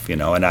stuff.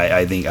 And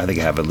I think I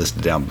have it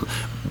listed down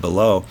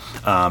below.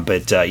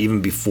 But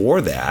even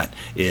before that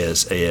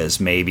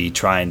is maybe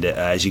trying to,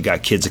 as you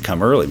got kids that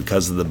come early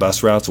because of the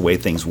bus routes, the way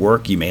things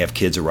work, you may have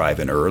kids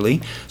arriving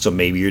early. So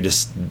maybe you're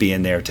just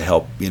being there to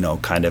help,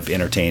 kind of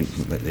entertain.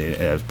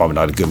 It's probably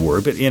not a good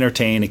word, but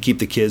entertain and keep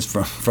the kids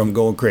from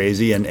going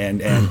crazy and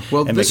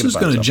well, and this is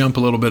going to jump a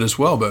little bit as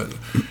well.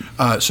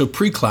 But so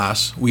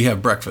pre-class we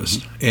have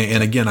breakfast,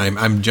 and again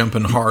I'm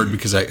jumping hard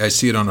because I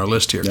see it on our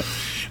list here. Yep.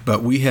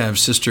 But we have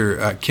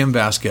Sister Kim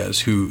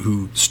Vasquez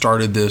who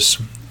started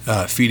this.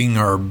 Feeding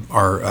our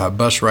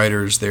bus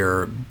riders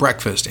their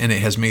breakfast, and it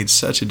has made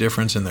such a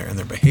difference in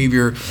their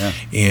behavior,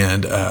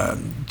 and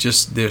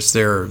just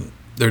their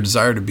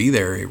desire to be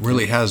there. It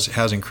really has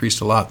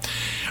increased a lot.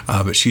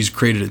 But she's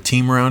created a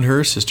team around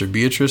her. Sister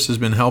Beatrice has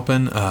been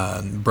helping.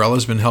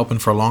 Brella's been helping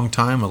for a long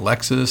time.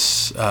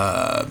 Alexis,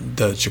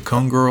 the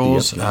Chacon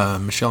girls,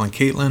 Michelle and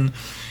Caitlin.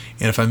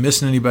 And if I'm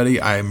missing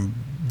anybody, I'm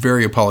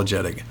very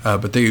apologetic.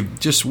 But they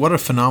just, what a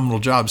phenomenal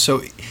job.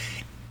 So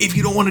if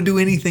you don't want to do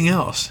anything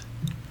else,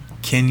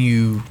 can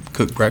you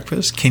cook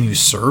breakfast? Can you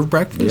serve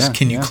breakfast? Yeah,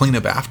 can you clean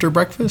up after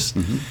breakfast?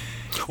 Mm-hmm.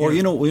 Or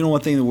one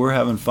thing that we're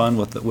having fun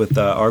with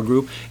our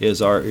group is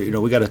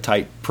we got a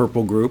tight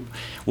purple group.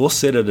 We'll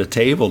sit at a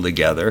table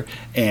together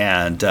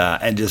and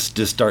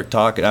just start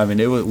talking. I mean,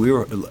 we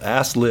were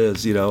asked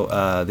Liz, the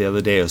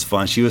other day. It was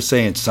fun. She was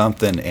saying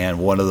something, and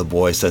one of the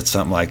boys said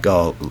something like,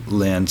 "Oh,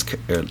 Liz,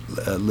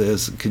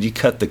 could you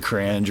cut the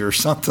cringe or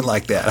something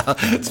like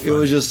that?" It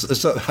was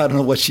just I don't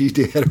know what she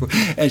did,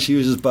 and she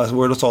was just busting.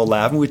 We're just all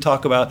laughing. We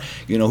talk about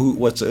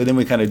and then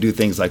we kind of do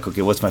things like,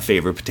 okay, what's my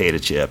favorite potato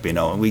chip?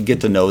 And we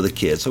get to know the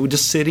kids. So we're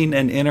just sitting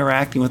and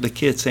interacting with the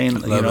kids, saying,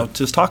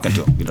 just talking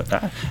to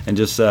them, and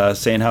just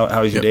saying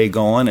how's your day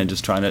going, and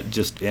just trying to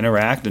just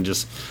interact and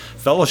just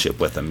fellowship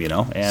with them,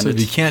 And so if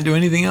you can't do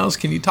anything else,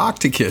 can you talk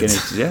to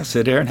kids?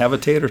 Sit there and have a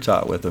tater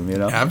tot with them,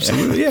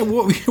 Absolutely. Yeah,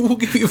 we'll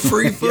give you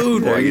free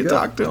food while you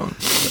talk to them.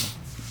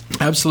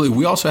 Absolutely.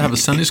 We also have a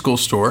Sunday school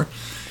store,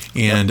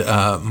 and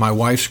my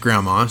wife's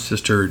grandma,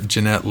 Sister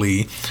Jeanette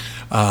Lee.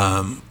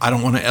 I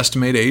don't want to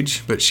estimate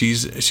age, but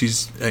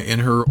she's in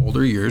her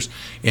older years,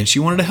 and she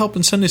wanted to help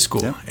in Sunday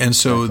school. Yeah, and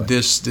so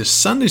this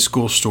Sunday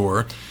school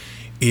store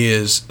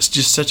is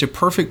just such a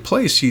perfect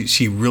place.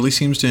 She really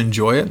seems to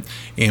enjoy it.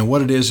 And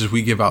what it is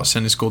we give out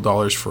Sunday school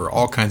dollars for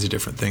all kinds of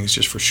different things,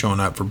 just for showing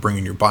up, for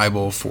bringing your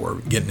Bible, for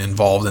getting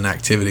involved in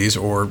activities,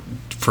 or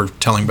for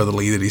telling Brother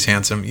Lee that he's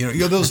handsome.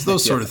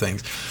 Those sort of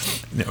things.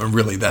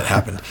 Really, that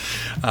happened.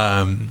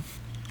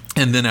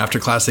 And then after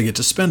class, they get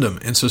to spend them.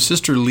 And so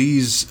Sister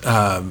Lee's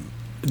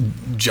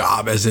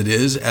job, as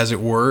it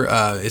were,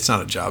 it's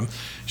not a job.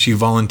 She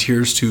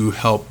volunteers to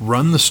help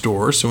run the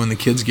store. So when the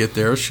kids get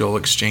there, she'll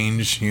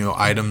exchange,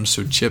 items,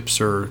 so chips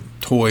or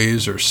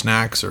toys or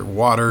snacks or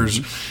waters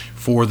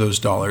for those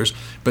dollars.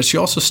 But she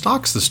also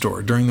stocks the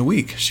store during the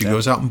week. She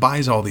goes out and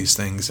buys all these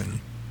things and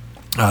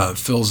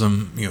fills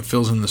in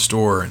the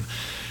store. And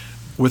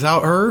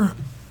without her,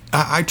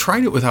 I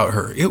tried it without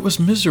her. It was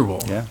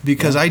miserable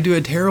because I do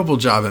a terrible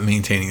job at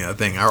maintaining that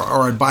thing.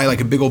 Or I'd buy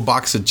like a big old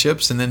box of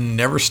chips and then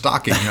never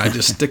stock it. I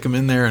just stick them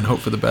in there and hope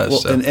for the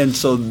best. Well, and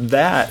so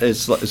that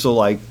is so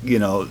like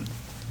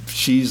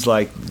she's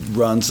like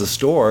runs the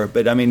store.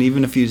 But I mean,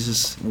 even if you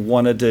just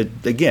wanted to,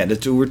 again,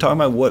 we're talking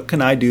about what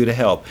can I do to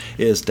help,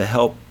 is to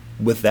help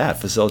with that,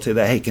 facilitate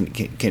that. Hey,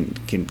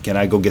 can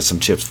I go get some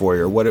chips for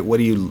you, or what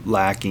are you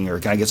lacking, or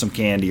can I get some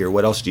candy, or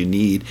what else do you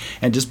need?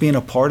 And just being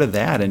a part of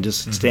that, and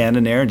just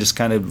standing there and just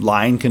kind of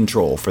line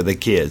control for the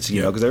kids,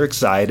 you know, because they're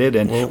excited,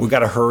 and we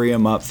got to hurry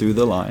them up through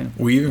the line.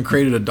 We even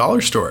created a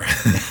dollar store.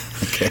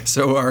 Okay.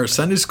 So our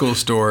Sunday school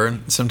store,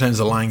 sometimes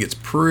the line gets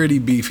pretty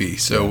beefy.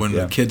 So when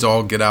the kids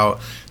all get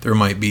out, there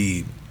might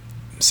be,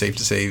 safe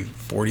to say,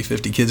 40,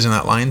 50 kids in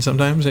that line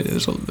sometimes.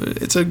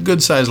 It's a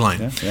good sized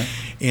line. Yeah.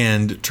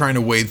 And trying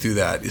to wade through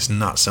that is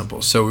not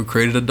simple. So we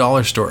created a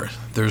dollar store.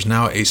 There's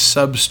now a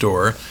sub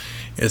store.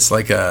 It's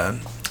like a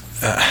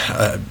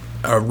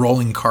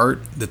rolling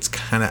cart that's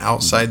kind of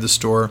outside the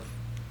store,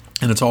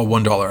 and it's all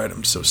 $1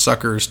 items. So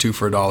suckers, 2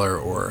 for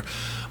 $1, or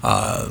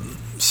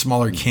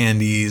smaller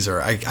candies,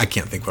 or I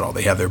can't think what all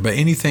they have there, but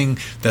anything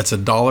that's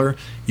 $1,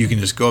 you can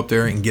just go up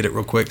there and get it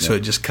real quick. So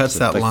it just cuts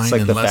that line it's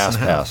like in the less fast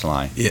than half. pass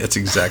line. Yeah, it's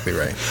exactly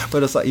right.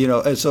 But it's like, you know,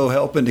 and so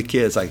helping the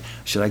kids, like,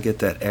 should I get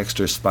that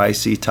extra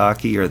spicy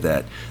Taki or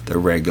the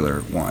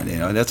regular one? You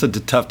know, that's a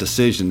tough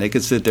decision. They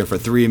could sit there for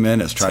 3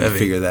 minutes trying to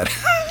figure that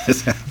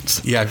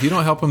out. Yeah, if you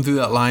don't help them through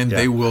that line,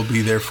 they will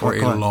be there for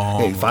a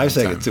long 5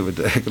 seconds to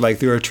it. Like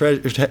through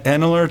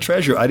handle our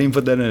treasure. I didn't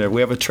put that in there.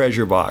 We have a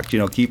treasure box, you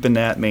know, keeping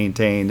that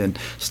maintained and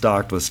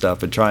stocked with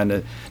stuff, and trying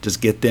to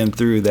just get them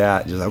through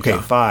that. Just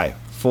 5,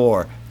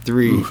 4,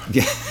 3.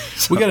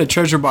 We got a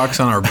treasure box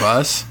on our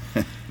bus,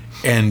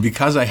 and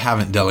because I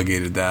haven't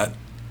delegated that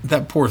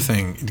poor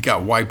thing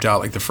got wiped out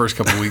like the first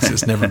couple of weeks.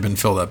 It's never been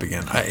filled up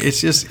again.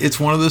 It's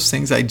one of those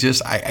things I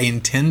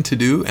intend to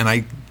do, and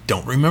I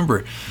don't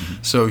remember.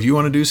 So if you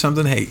want to do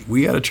something, hey,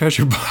 we got a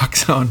treasure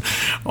box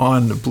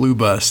on the Blue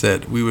Bus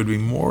that we would be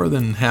more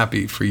than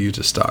happy for you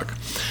to stock.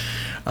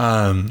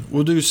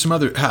 We'll do some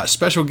other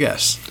special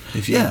guests.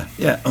 Well,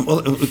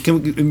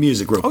 can we,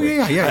 music real quick?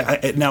 Oh,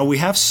 yeah. Now, we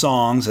have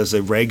songs as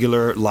a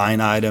regular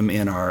line item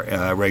in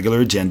our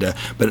regular agenda,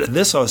 but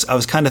this, I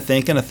was kind of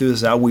thinking, I threw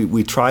this out.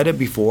 We tried it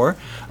before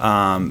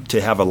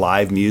to have a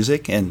live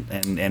music, and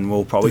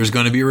we'll probably... There's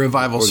going to be a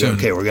revival soon.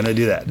 Okay, we're going to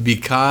do that.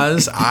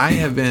 Because I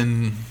have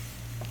been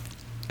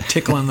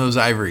tickling those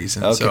ivories,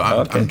 and so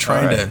I'm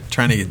trying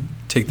to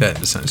take that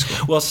to Sunday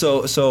school. Well,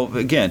 so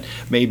again,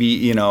 maybe,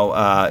 you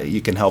know,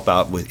 you can help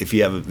out with if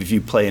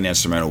you play an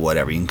instrument or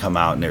whatever. You can come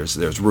out, and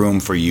there's room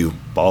for you.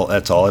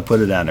 That's all I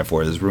put it down there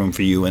for. There's room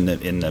for you in the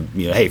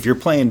you know. Hey, if you're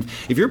playing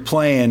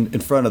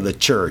in front of the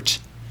church,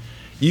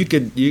 you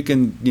can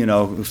you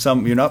know,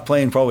 you're not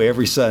playing probably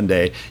every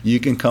Sunday. You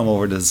can come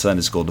over to the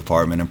Sunday school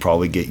department and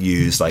probably get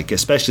used, like,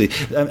 especially.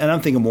 And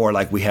I'm thinking more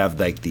like we have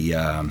like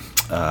the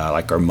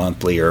like our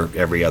monthly or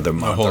every other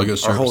month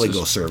our Holy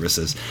Ghost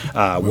services,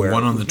 where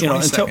one on the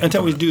 22nd,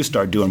 until we do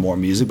start doing more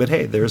music. But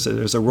hey, there's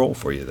a role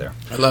for you there.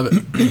 I love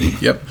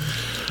it. Yep.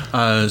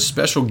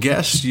 Special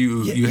guests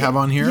you have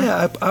on here?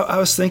 Yeah, I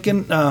was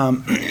thinking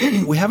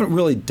we haven't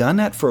really done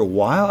that for a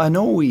while. I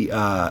know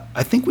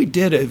I think we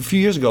did a few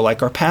years ago.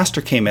 Like our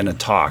pastor came in and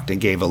talked and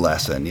gave a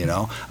lesson. You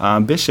know,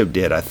 Bishop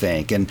did, I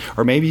think,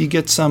 or maybe you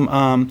get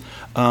some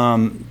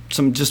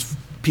just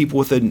people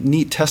with a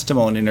neat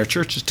testimony in their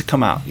churches to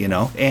come out, you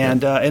know,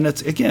 and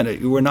it's, again,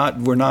 we're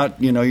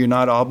not, you know, you're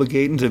not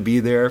obligating to be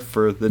there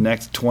for the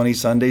next 20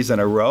 Sundays in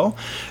a row,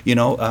 you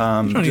know.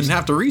 You don't even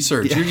have to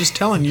research. You're just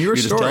telling your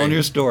story. Just telling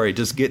your story.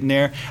 Just getting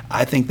there.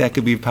 I think that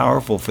could be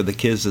powerful for the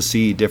kids to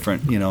see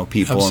different, you know,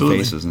 people Absolutely.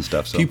 and faces and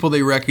stuff. So. People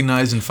they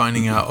recognize, and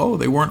finding out,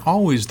 they weren't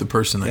always the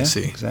person they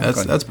see.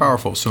 Exactly. That's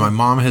powerful. So my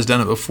mom has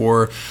done it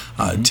before.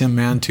 Tim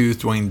Mantooth,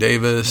 Dwayne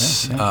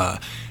Davis.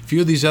 Few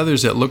of these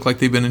others that look like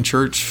they've been in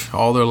church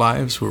all their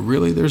lives, were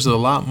really, there's a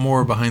lot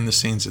more behind the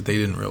scenes that they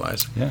didn't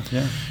realize.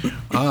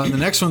 The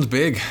next one's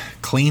big.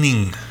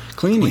 Cleaning.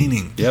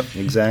 Yep,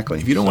 exactly.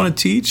 If you don't want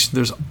to teach,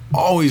 there's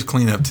always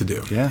cleanup to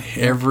do.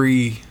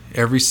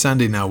 Every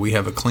Sunday now we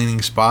have a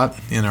cleaning spot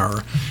in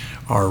our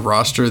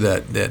roster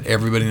that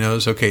everybody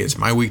knows, okay, it's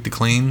my week to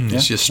clean.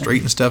 It's just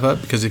straighten stuff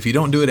up, because if you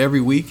don't do it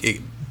every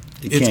week,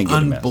 it's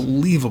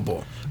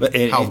unbelievable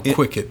how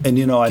quick it And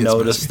you know, I gets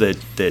noticed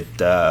messy.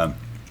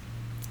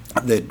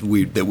 that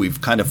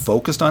we've kind of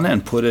focused on it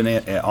and put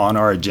it on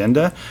our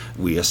agenda.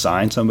 We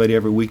assign somebody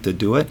every week to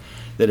do it.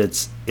 That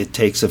it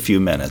takes a few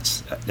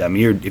minutes. I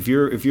mean, if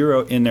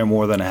you're in there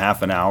more than a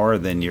half an hour,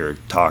 then you're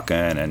talking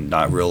and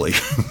not really,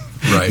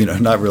 you know,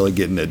 not really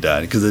getting it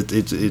done, because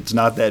it's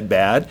not that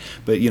bad.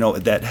 But you know,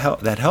 that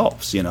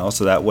helps. You know,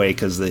 so that way,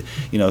 because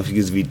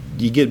if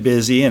you get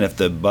busy, and if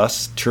the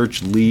bus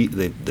church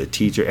the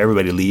teacher,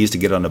 everybody leaves to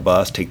get on the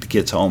bus, take the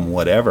kids home,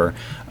 whatever,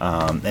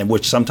 and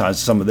which sometimes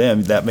some of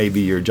them, that may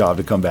be your job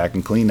to come back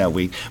and clean that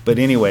week. But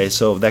anyway,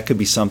 so that could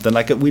be something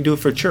like we do it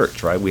for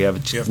church, right? We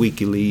have a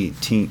weekly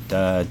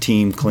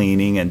team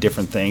cleaning and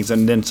different things,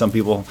 and then some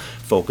people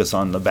focus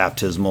on the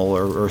baptismal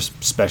or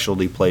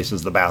specialty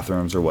places, the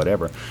bathrooms or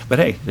whatever. But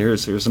hey, hey,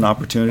 here's an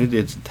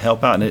opportunity to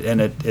help out,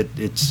 and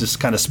it's just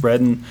kind of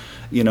spreading.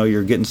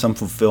 You're getting some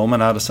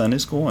fulfillment out of Sunday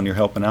school, and you're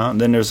helping out. And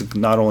then there's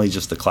not only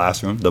just the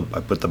classroom. I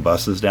put the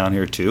buses down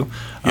here too.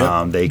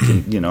 Yep. They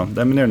can,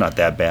 they're not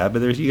that bad,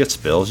 but you get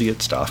spills, you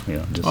get stuff.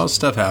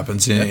 Stuff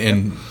happens,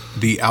 and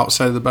the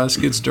outside of the bus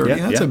gets dirty.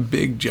 That's a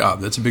big job.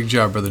 That's a big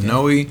job. Brother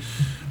Noe,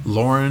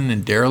 Lauren,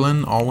 and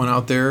Darylyn all went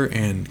out there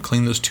and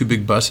cleaned those 2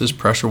 big buses,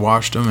 pressure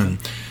washed them, and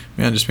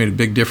man, just made a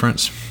big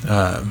difference.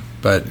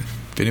 But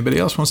if anybody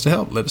else wants to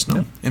help, let us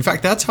know. Yeah. In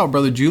fact, that's how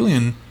Brother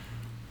Julian,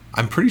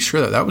 I'm pretty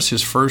sure that was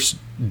his first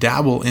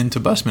dabble into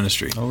bus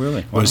ministry. Oh,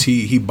 really? Wow. Was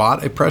he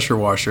bought a pressure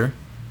washer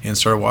and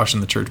started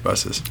washing the church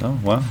buses. Oh,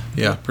 wow.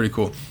 Yeah, pretty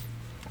cool.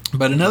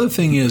 But another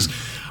thing is,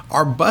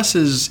 our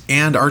buses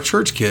and our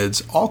church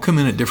kids all come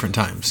in at different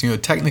times.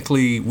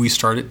 Technically, we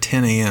start at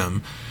 10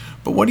 a.m.,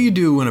 but what do you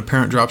do when a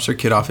parent drops their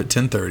kid off at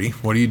 10:30?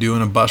 What do you do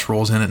when a bus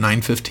rolls in at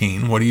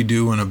 9:15? What do you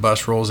do when a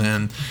bus rolls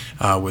in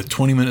with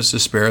 20 minutes to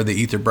spare? They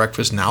eat their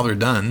breakfast. Now they're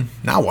done.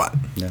 Now what?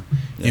 Yeah.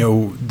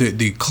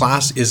 The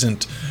class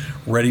isn't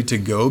ready to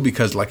go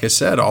because, like I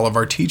said, all of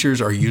our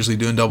teachers are usually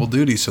doing double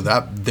duty, so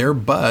that their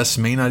bus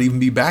may not even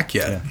be back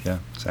yet. Yeah,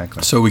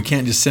 exactly. So we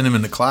can't just send them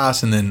into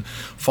class and then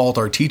fault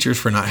our teachers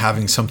for not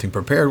having something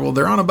prepared. Well,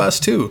 they're on a bus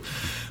too.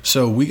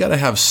 So we got to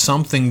have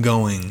something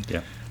going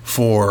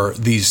for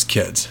these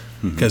kids.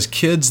 Because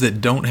kids that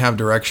don't have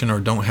direction or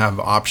don't have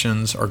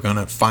options are going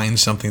to find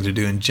something to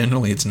do, and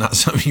generally it's not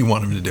something you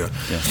want them to do.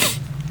 Yeah.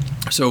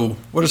 So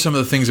what are some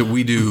of the things that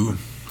we do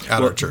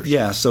at our church?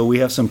 Yeah, so we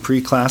have some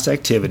pre-class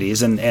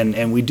activities,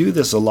 and we do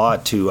this a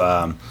lot to, we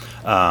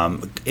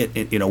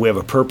have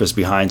a purpose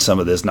behind some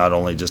of this, not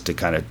only just to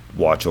kind of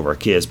watch over our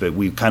kids, but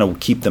we kind of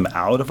keep them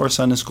out of our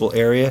Sunday school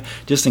area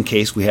just in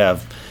case we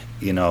have,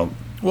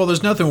 Well,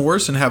 there's nothing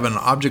worse than having an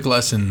object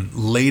lesson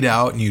laid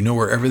out and you know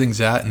where everything's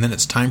at, and then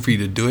it's time for you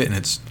to do it and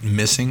it's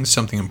missing.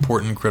 Something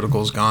important,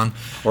 critical is gone.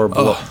 Or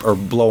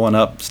blowing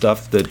up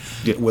stuff that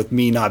with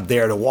me not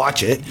there to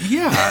watch it.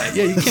 Yeah,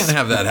 you can't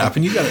have that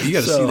happen. You got to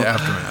see the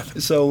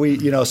aftermath. So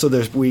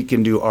we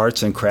can do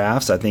arts and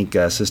crafts. I think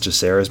Sister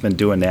Sarah's been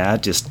doing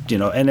that. Just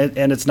and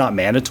it's not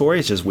mandatory.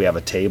 It's just we have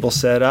a table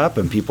set up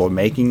and people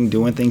are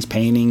doing things,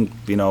 painting,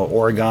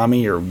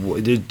 origami or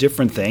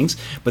different things.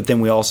 But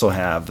then we also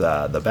have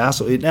the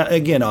basketball. Now,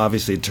 again,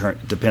 obviously,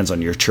 it depends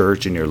on your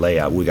church and your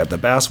layout. We got the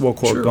basketball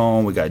court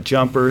going, we got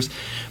jumpers,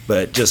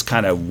 but just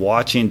kind of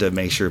watching to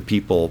make sure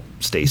people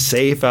stay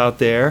safe out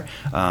there,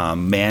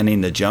 manning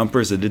the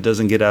jumpers that it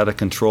doesn't get out of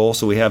control.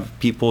 So we have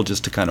people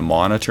just to kind of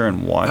monitor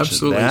and watch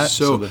Absolutely. that.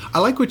 So I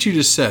like what you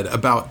just said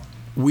about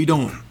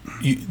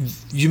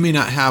you may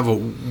not have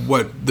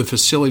the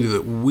facility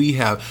that we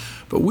have,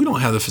 but we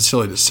don't have the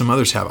facility that some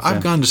others have.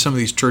 I've gone to some of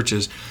these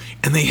churches,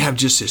 and they have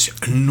just this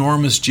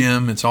enormous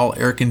gym. It's all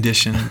air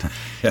conditioned,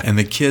 and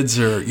the kids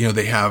are,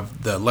 they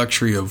have the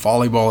luxury of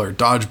volleyball or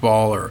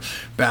dodgeball or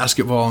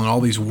basketball and all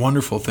these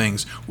wonderful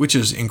things, which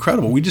is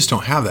incredible. We just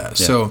don't have that.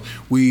 Yeah. So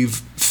we've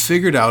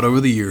figured out over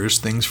the years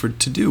things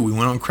to do. We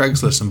went on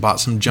Craigslist and bought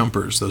some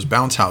jumpers, those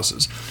bounce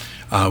houses.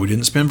 We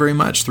didn't spend very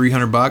much,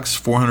 $300,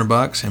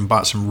 $400, and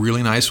bought some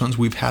really nice ones.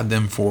 We've had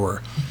them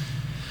for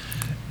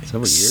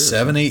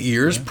 7-8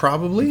 years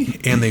probably,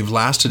 and they've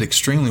lasted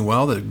extremely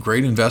well. They're a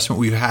great investment.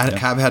 We have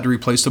had to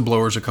replace the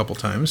blowers a couple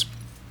times.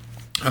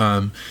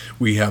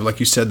 We have, like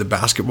you said, the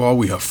basketball.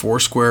 We have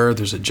Foursquare.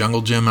 There's a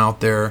jungle gym out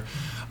there.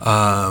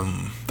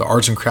 The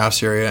arts and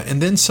crafts area,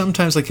 and then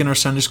sometimes, like in our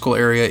Sunday school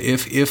area,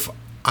 if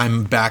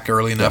I'm back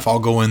early enough, I'll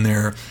go in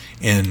there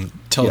and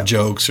tell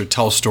jokes or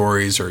tell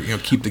stories or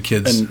keep the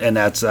kids. And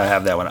that's I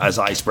have that one as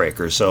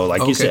icebreakers. So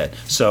like you said,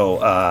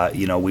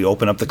 we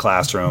open up the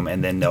classroom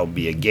and then there'll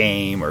be a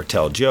game or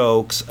tell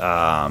jokes,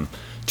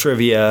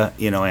 trivia,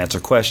 answer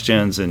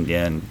questions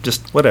and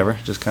just whatever,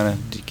 just kind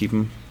of keep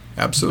them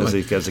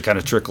absolutely as they kind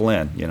of trickle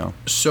in.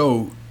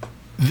 So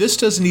this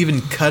doesn't even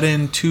cut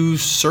into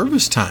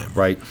service time,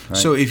 right?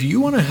 So if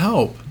you want to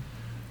help,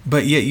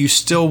 but yet you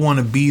still want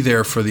to be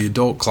there for the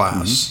adult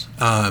class,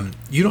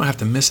 you don't have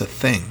to miss a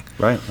thing.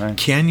 Right.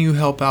 Can you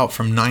help out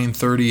from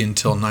 9:30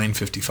 until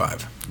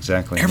 9:55?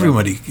 Exactly.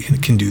 Everybody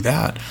can do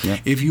that. Yeah.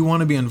 If you want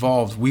to be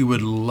involved, we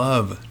would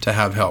love to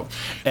have help.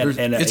 And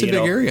it's a big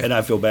area. And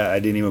I feel bad. I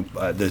didn't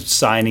even the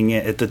signing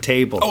in at the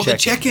table. Oh, the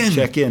check-in.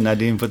 Check-in. I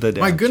didn't even put that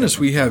down. My goodness,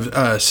 we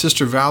have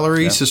Sister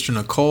Valerie, Sister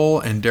Nicole,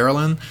 and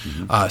Darylyn,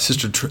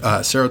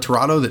 Sister Sarah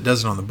Torado that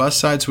does it on the bus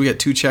side. So we got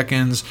 2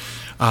 check-ins.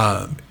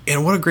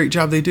 And what a great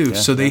job they do.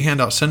 So they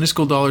hand out Sunday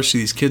school dollars to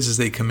these kids as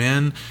they come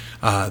in.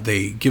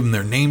 They give them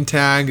their name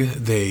tag.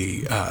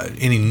 They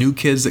any new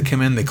kids that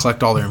come in, they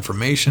collect all their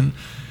information.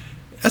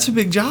 That's a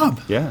big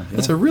job. Yeah.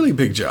 That's a really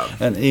big job.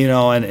 And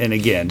and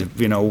again,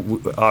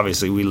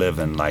 obviously we live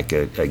in like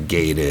a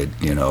gated,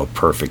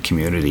 perfect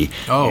community.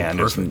 Oh, and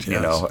perfect.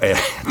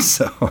 And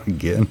so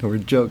again, we're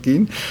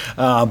joking,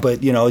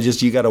 but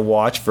just you got to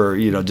watch for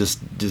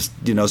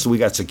so we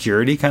got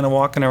security kind of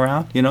walking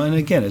around, and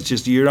again, it's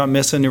just you're not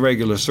missing your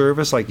regular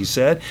service, like you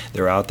said.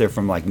 They're out there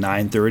from like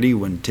 9:30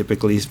 when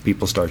typically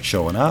people start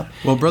showing up.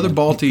 Well, Brother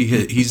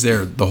Balti, he's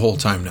there the whole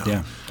time now.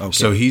 Yeah. Okay.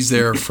 So he's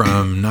there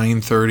from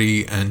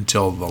 9:30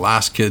 until the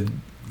last kid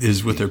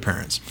is with their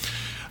parents.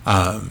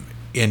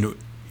 And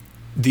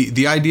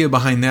the idea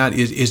behind that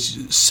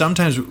is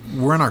sometimes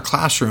we're in our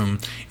classroom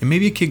and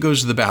maybe a kid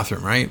goes to the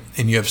bathroom, right?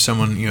 And you have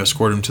someone,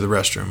 escort him to the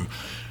restroom.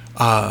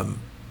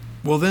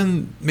 Well,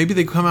 then maybe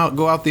they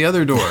go out the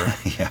other door.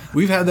 Yeah.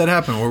 We've had that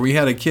happen where we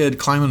had a kid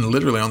climbing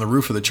literally on the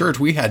roof of the church.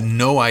 We had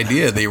no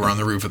idea they were on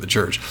the roof of the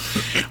church.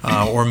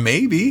 Or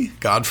maybe,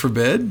 God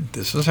forbid,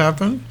 this has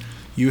happened,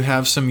 you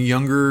have some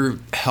younger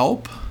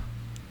help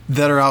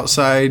that are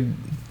outside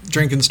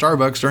drinking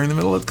Starbucks during the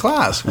middle of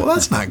class. Well,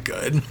 that's not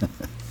good.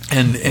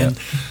 And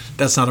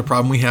that's not a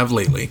problem we have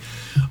lately.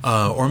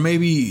 Or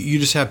maybe you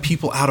just have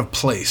people out of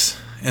place.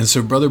 And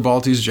so Brother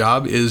Balti's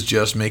job is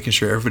just making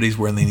sure everybody's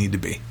where they need to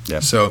be.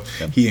 Yep. So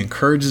Yep. he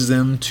encourages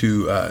them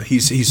to,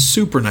 he's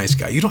super nice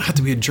guy. You don't have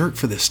to be a jerk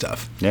for this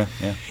stuff. Yeah.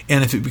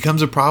 And if it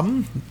becomes a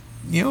problem,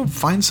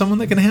 find someone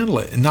that can handle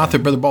it. And not that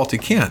Brother Balti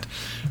can't.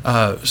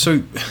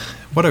 So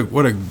what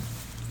a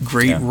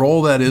great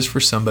role that is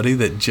for somebody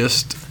that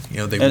just,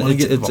 they want to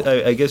get involved.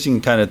 I guess you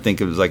can kind of think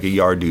of it as like a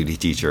yard duty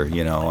teacher,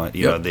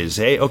 they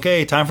say,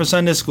 okay, time for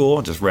Sunday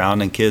school, just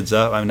rounding kids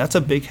up. I mean, that's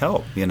a big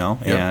help,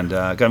 and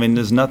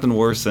there's nothing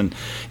worse than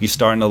you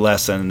starting a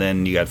lesson and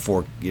then you got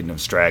 4,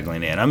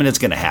 straggling in. I mean, it's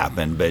going to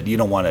happen, but you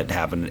don't want it to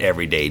happen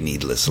every day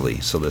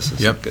needlessly. So this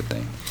is a good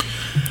thing.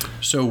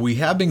 So we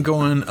have been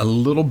going a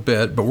little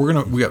bit, but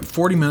we got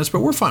 40 minutes,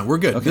 but we're fine. We're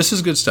good. Okay. This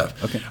is good stuff.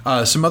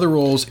 Okay. Some other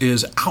roles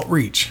is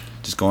outreach.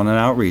 Just going on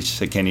outreach.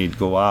 So can you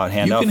go out,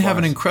 hand out You can have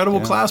an flyers?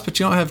 incredible class, but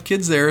you don't have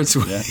kids there. It's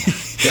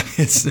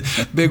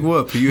it's big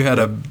whoop. You had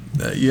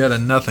a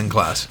nothing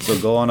class. So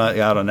going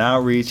out on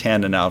outreach,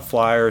 handing out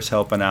flyers,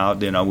 helping out.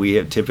 We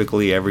have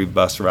typically every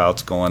bus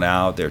route's going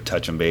out. They're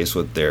touching base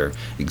with their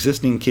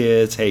existing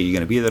kids. Hey, you're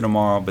going to be there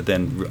tomorrow. But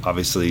then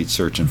obviously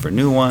searching for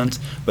new ones.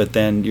 But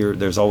then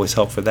there's always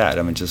help for that.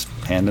 I mean, just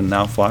handing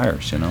out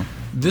flyers.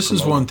 This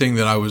is one thing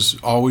that I was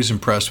always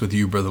impressed with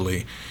you, Brother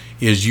Lee,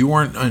 is you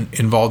weren't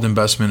involved in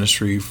bus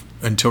ministry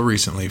until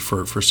recently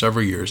for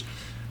several years,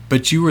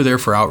 but you were there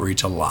for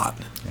outreach a lot.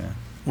 Yeah.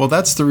 Well,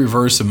 that's the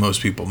reverse of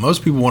most people.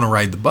 Most people want to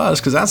ride the bus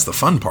because that's the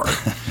fun part.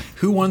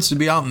 Who wants to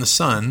be out in the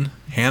sun,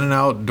 handing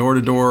out door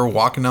to door,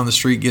 walking down the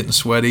street, getting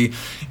sweaty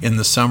in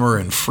the summer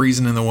and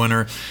freezing in the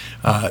winter?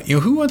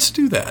 Who wants to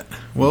do that?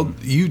 Well,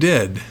 you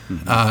did,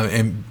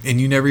 and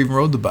you never even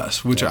rode the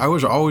bus, which I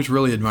was always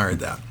really admired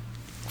that.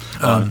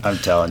 I'm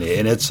telling you,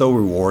 and it's so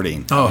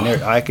rewarding. Oh.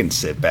 I can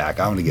sit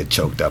back. I'm going to get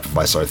choked up if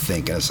I start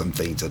thinking of some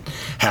things that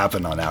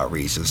happen on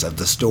outreaches, of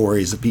the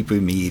stories, the people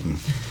you meet, and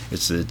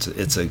it's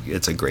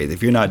a great.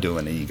 If you're not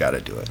doing it, you got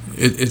to do it.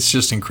 It's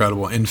just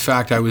incredible. In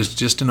fact, I was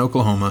just in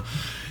Oklahoma,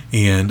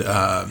 and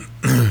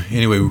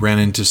anyway, we ran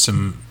into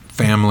some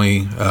family.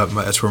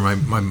 That's where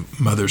my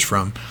mother's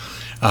from.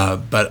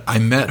 But I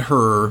met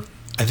her.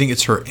 I think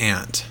it's her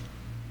aunt.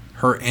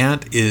 Her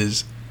aunt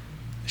is.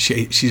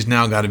 She's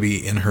now got to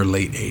be in her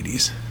late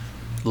 80s,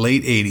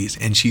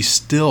 and she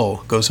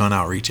still goes on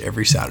outreach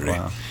every Saturday.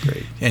 Wow,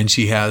 great. And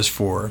she has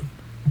for,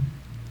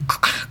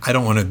 I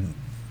don't want to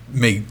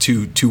make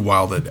too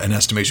wild an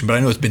estimation, but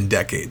I know it's been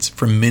decades,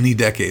 for many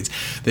decades,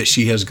 that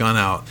she has gone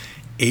out,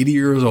 80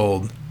 years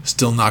old,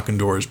 still knocking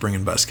doors,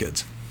 bringing bus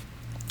kids.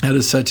 That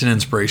is such an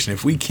inspiration.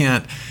 If we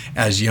can't,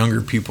 as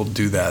younger people,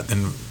 do that,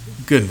 then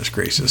goodness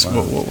gracious,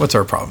 what's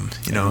our problem?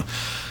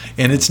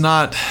 And it's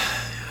not.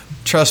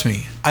 Trust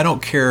me, I don't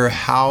care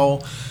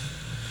how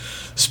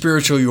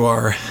spiritual you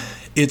are.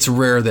 It's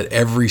rare that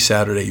every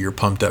Saturday you're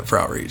pumped up for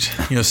outreach.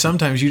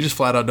 Sometimes you just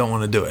flat out don't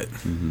want to do it.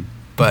 Mm-hmm.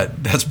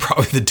 But that's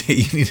probably the day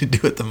you need to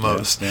do it the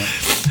most.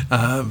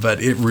 Yeah.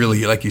 But it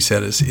really, like you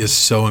said, is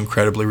so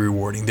incredibly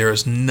rewarding. There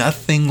is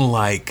nothing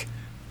like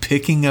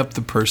picking up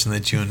the person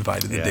that you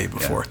invited the day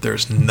before.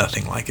 There's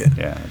nothing like it.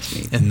 Yeah, that's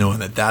neat. And knowing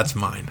that that's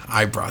mine.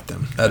 I brought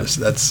them. It's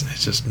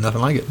just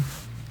nothing like it.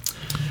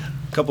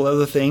 A couple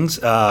other things.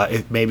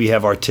 If maybe you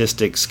have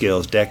artistic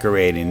skills,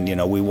 decorating.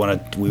 We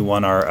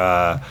want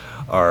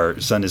our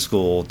Sunday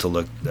school to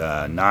look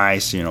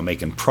nice.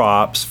 Making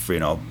props.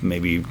 For,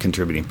 maybe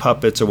contributing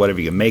puppets or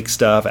whatever. You can make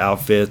stuff,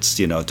 outfits.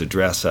 To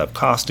dress up,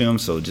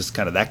 costumes. So just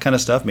kind of that kind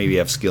of stuff. Maybe you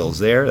have skills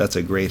there. That's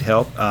a great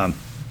help.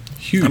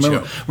 Huge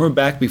help. Remember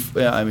back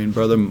before.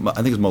 Brother, I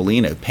think it was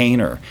Molina,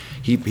 painter.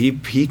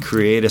 He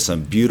created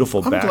some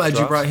beautiful backdrops. I'm glad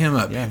you brought him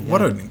up. Yeah.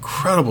 What an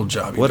incredible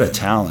job! What a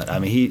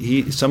talent!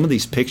 He some of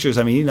these pictures.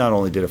 He not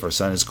only did it for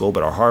Sunday school,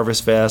 but our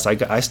Harvest Fest.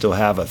 I still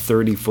have a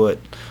 30-foot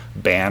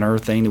banner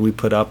thing that we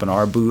put up in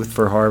our booth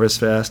for Harvest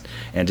Fest,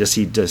 and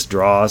he just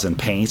draws and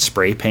paints,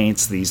 spray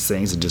paints these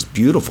things, and just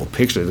beautiful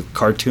pictures,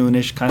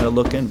 cartoonish kind of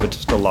looking, but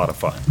just a lot of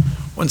fun.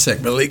 One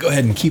sec, Billy. Go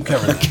ahead and keep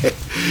covering that. Okay.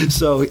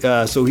 So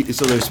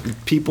there's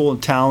people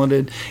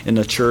talented in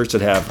the church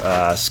that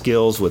have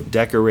skills with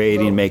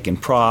decorating, making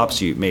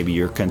props. Maybe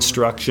your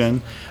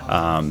construction,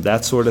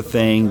 that sort of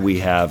thing. We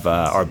have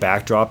our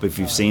backdrop. If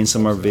you've seen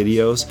some of our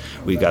videos,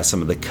 we've got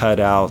some of the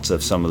cutouts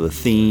of some of the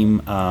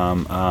themes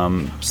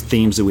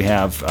that we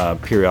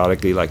have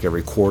periodically, like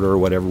every quarter or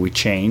whatever. We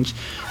change.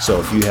 So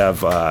if you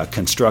have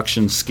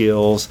construction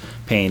skills,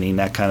 painting,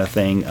 that kind of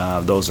thing,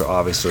 those are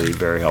obviously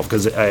very helpful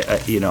because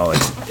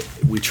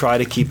we try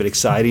to keep it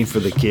exciting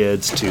for the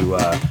kids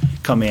to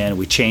come in.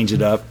 We change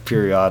it up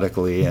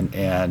periodically and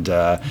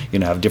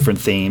have different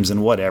themes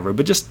and whatever,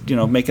 but just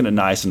making it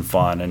nice and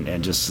fun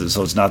and just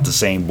so it's not the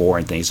same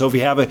boring thing. So if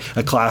you have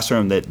a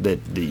classroom that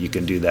you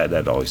can do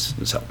that always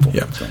is helpful.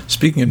 Yeah. So.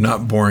 Speaking of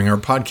not boring, our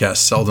podcasts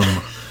seldom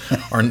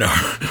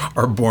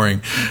are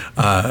boring.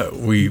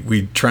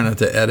 We try not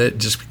to edit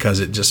just because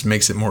it just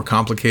makes it more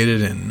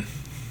complicated and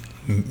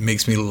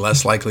makes me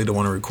less likely to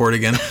want to record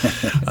again.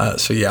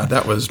 So yeah,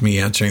 that was me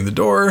answering the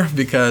door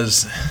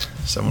because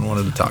someone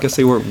wanted to talk. I guess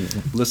they were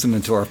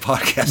listening to our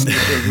podcast and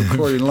they were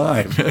recording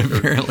live.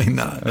 Apparently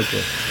not.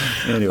 Okay.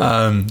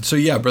 Anyway. So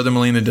yeah, Brother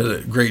Molina did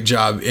a great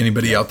job.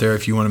 Anybody out there,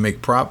 if you want to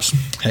make props,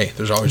 hey,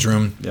 there's always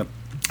room. Yep.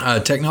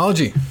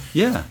 Technology.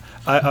 Yeah.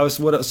 Did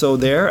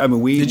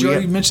you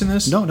already mention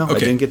this? No, okay. I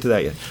didn't get to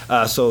that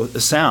yet. So the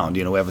sound,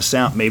 we have a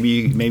sound. Maybe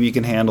you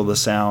can handle the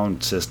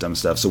sound system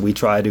stuff. So we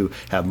try to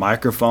have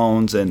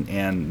microphones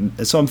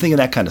and so I'm thinking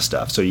that kind of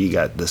stuff. So you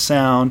got the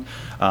sound,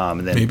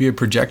 and then maybe a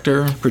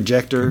projector,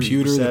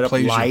 computer set that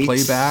plays lights, your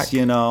playback.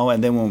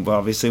 And then when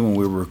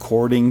we were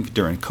recording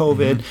during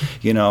COVID,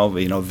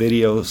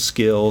 video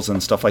skills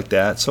and stuff like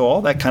that. So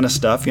all that kind of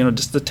stuff,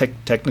 just the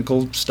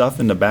technical stuff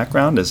in the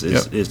background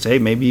is hey,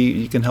 maybe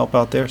you can help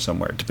out there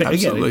somewhere.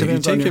 Absolutely. You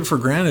take it for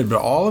granted,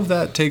 but all of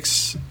that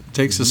takes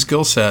a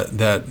skill set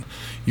that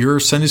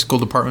your Sunday school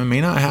department may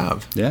not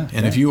have. Yeah.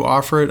 And if you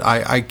offer it,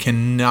 I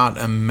cannot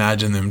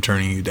imagine them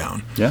turning you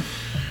down. Yeah.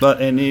 But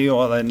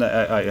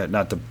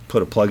not to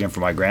put a plug in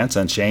for my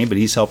grandson Shane, but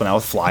he's helping out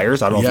with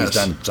flyers. I don't know if he's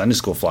done Sunday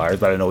school flyers,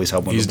 but I know he's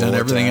helping. He's with done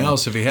everything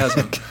else if he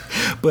hasn't.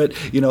 But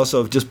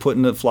so just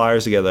putting the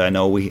flyers together, I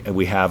know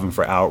we have them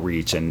for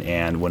outreach,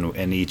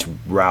 and each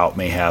route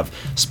may have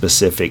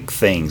specific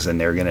things, and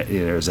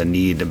there's a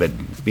need.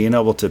 But being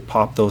able to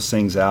pop those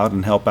things out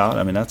and help out,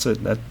 I mean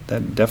that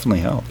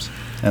definitely helps.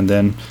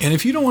 And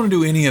if you don't want to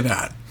do any of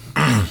that,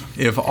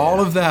 if all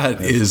of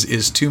that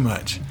is too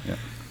much. Yeah.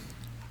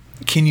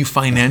 Can you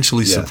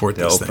financially support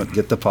this thing?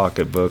 Get the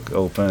pocketbook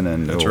open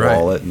and the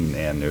wallet,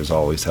 and there's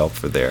always help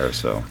for there.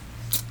 So,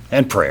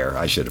 and prayer.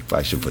 I should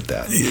put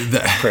that.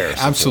 Prayer.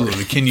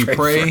 Absolutely. Can you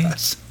pray?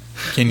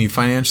 Can you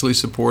financially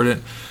support it?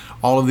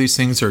 All of these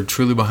things are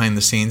truly behind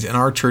the scenes, and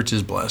our church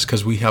is blessed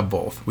because we have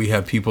both. We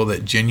have people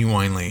that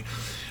genuinely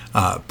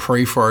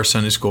pray for our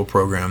Sunday school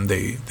program.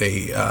 They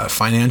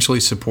financially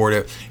support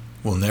it.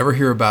 We'll never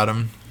hear about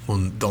them.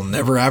 They'll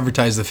never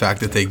advertise the fact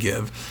that they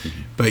give,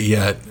 but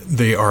yet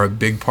they are a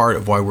big part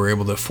of why we're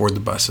able to afford the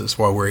buses,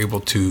 why we're able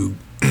to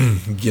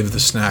give the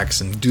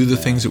snacks and do the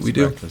things that we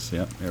do.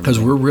 Because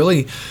we're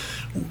really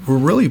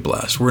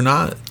blessed. We're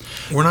not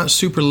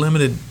super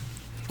limited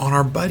on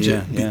our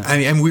budget. Yeah. I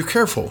mean, we're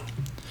careful,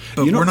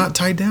 but we're not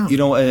tied down.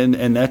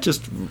 And that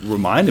just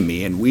reminded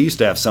me. And we used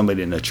to have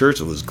somebody in the church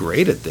that was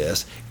great at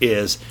this.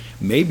 Is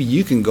maybe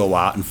you can go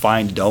out and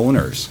find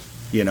donors.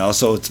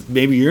 So it's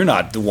maybe you're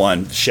not the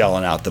one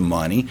shelling out the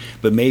money,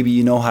 but maybe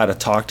you know how to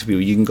talk to people.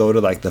 You can go to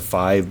like the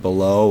Five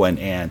Below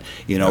and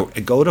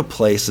go to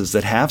places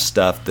that have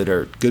stuff that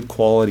are good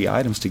quality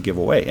items to give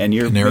away. And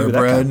you're Panera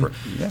Bread.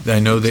 I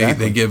know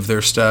exactly. they give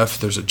their stuff.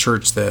 There's a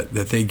church that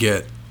they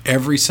get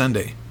every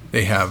Sunday.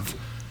 They have.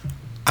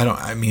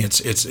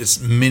 It's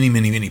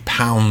many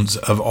pounds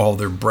of all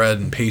their bread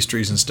and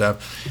pastries and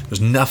stuff.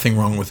 There's nothing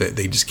wrong with it.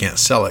 They just can't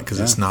sell it because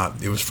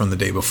it was from the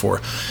day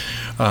before.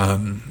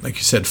 Like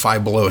you said,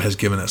 Five Below has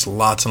given us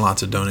lots and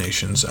lots of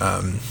donations.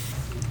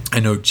 I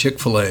know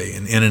Chick-fil-A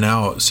and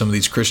In-N-Out, some of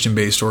these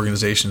Christian-based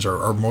organizations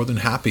are more than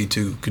happy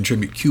to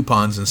contribute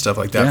coupons and stuff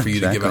like that for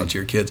you to give out to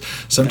your kids.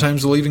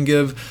 Sometimes they'll even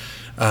give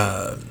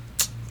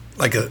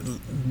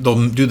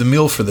they'll do the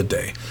meal for the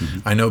day.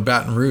 Mm-hmm. I know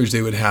Baton Rouge,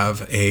 they would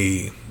have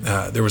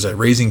there was a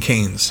Raising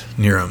Cane's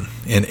near them,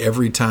 and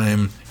every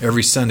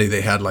Sunday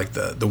they had like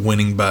the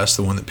winning bus,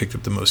 the one that picked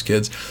up the most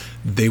kids.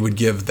 They would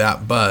give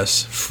that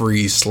bus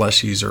free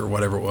slushies or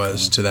whatever it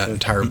was to that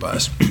entire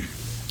bus.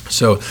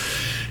 So,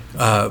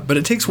 but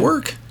it takes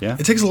work. Yeah.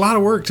 It takes a lot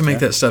of work to make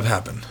that stuff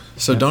happen.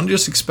 So don't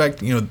just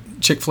expect,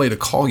 Chick-fil-A to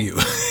call you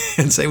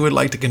and say we'd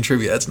like to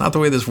contribute. That's not the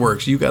way this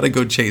works. You got to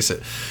go chase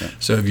it. Yeah.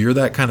 So if you're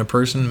that kind of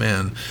person,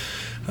 man,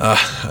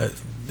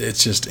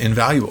 it's just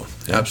invaluable.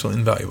 Yeah.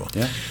 Absolutely invaluable.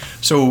 Yeah.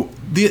 So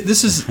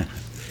this is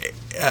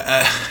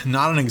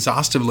not an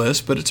exhaustive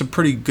list, but it's a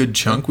pretty good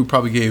chunk. We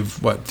probably gave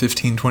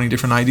 15, 20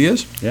 different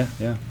ideas.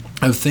 Yeah.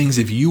 Of things.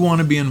 If you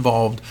want to be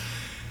involved,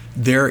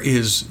 there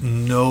is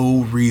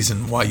no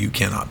reason why you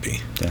cannot be.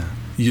 Yeah.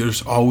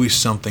 There's always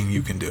something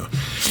you can do.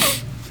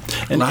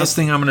 Last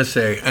thing I'm going to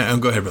say,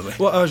 go ahead, Billy.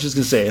 Well, I was just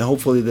going to say,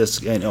 hopefully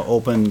this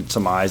opened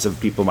some eyes of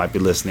people might be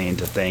listening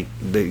to think,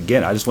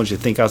 again, I just want you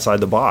to think outside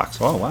the box.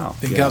 Oh, wow.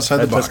 Think outside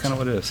the box. That's kind of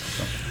what it is.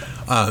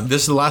 So.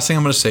 This is the last thing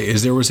I'm going to say,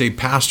 is there was a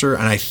pastor,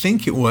 and I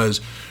think it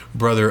was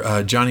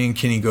Brother Johnny and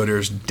Kenny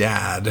Goder's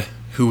dad,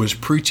 who was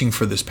preaching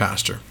for this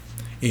pastor.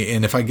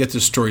 And if I get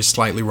this story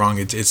slightly wrong,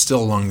 it's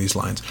still along these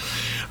lines.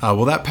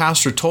 Well, that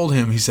pastor told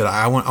him, he said,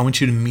 I want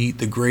you to meet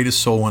the greatest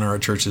soul winner our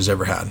church has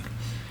ever had.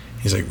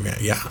 He's like,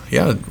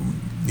 yeah,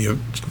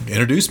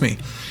 introduce me.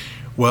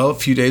 Well, a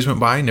few days went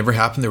by, never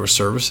happened. There were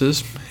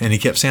services, and he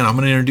kept saying, I'm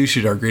going to introduce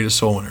you to our greatest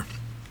soul winner.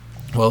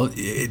 Well,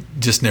 it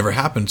just never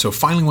happened. So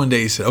finally one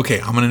day he said, okay,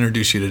 I'm going to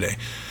introduce you today.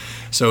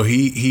 So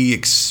he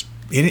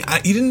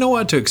didn't know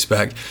what to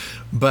expect,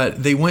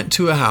 but they went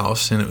to a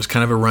house, and it was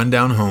kind of a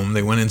rundown home.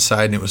 They went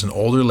inside, and it was an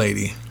older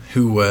lady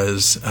who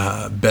was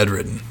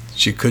bedridden.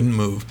 She couldn't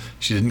move.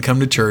 She didn't come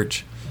to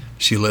church.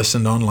 She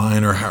listened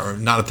online, or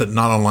not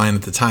online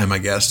at the time, I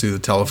guess, through the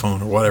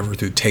telephone or whatever,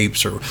 through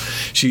tapes, or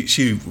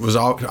she was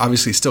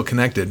obviously still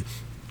connected.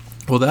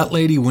 Well, that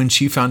lady, when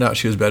she found out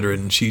she was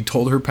bedridden, she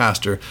told her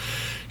pastor,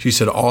 she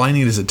said, all I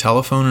need is a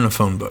telephone and a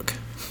phone book.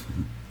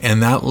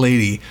 And that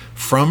lady,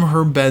 from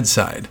her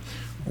bedside,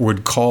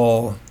 would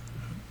call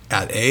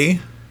at A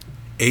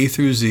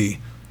through Z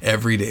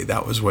every day.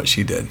 That was what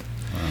she did.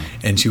 Wow.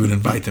 And she would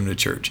invite them to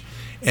church.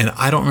 And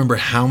I don't remember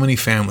how many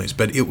families,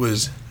 but it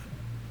was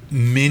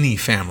many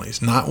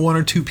families, not one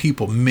or two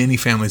people, many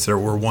families that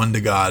were won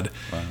to God.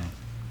 Wow.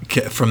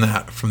 From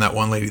that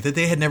one lady that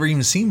they had never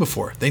even seen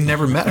before. They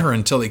never met her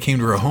until they came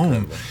to her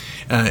home.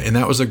 And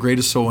that was the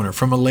greatest soul winner,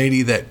 from a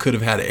lady that could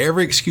have had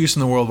every excuse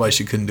in the world why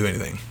she couldn't do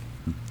anything.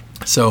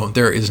 So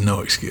there is no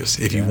excuse.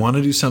 If you want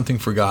to do something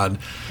for God,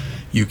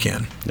 you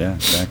can. Yeah,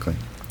 exactly.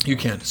 You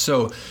can.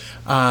 So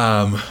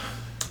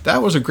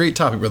that was a great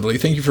topic, Brother Lee.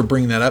 Thank you for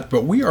bringing that up.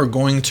 But we are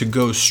going to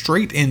go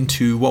straight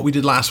into what we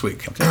did last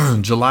week.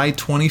 Okay. July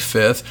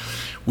 25th,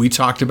 we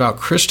talked about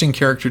Christian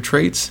character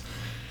traits.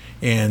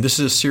 And this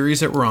is a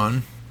series that we're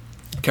on.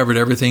 Covered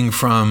everything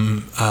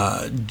from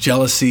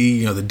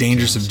jealousy, the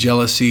dangers of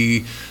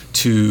jealousy,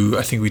 to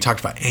I think we talked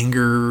about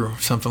anger or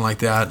something like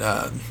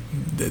that.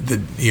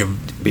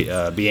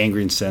 Be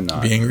angry and sin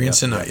not. Be angry and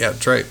sin not. Yeah,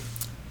 that's right.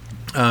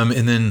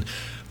 And then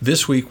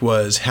this week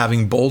was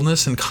having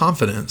boldness and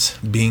confidence,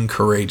 being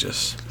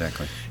courageous.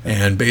 Exactly.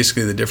 And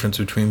basically the difference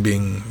between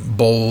being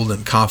bold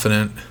and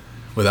confident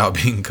without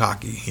being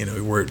cocky.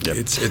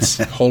 It's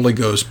Holy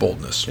Ghost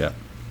boldness. Yeah.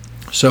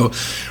 So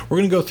we're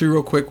going to go through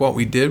real quick what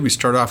we did. We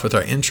start off with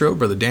our intro,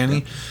 Brother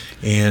Danny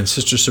and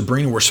Sister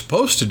Sabrina. We're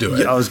supposed to do it.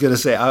 Yeah, I was going to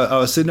say, I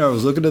was sitting there, I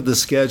was looking at the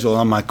schedule, and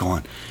I'm like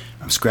going,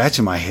 I'm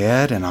scratching my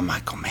head, and I'm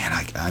like, oh man,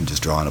 I'm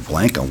just drawing a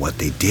blank on what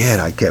they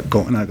did. I kept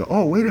going, and I go,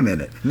 oh, wait a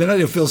minute. And then I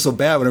didn't feel so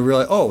bad when I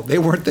realized, oh, they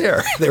weren't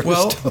there. They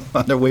were still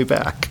on their way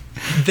back.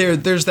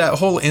 There's that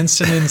whole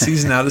instant in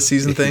season, out of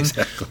season thing.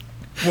 Exactly.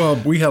 Well,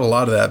 we had a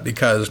lot of that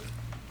because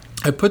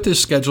I put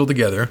this schedule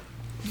together.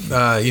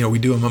 We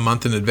do them a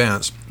month in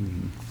advance.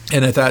 Mm-hmm.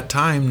 And at that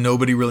time,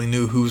 nobody really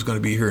knew who was going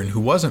to be here and who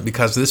wasn't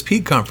because of this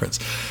Peak Conference.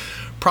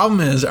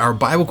 Problem is, our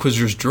Bible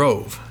quizzers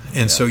drove.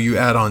 And so you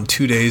add on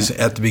 2 days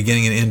at the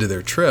beginning and end of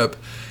their trip.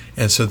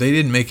 And so they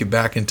didn't make it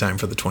back in time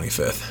for the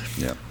 25th.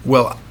 Yeah.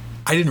 Well,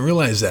 I didn't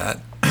realize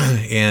that.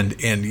 and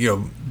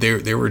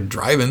they were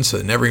driving, so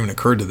it never even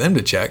occurred to them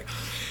to check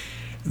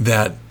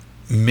that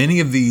many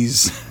of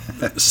these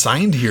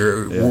signed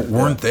here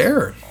weren't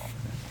there.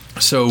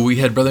 So we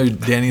had Brother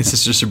Danny and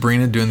Sister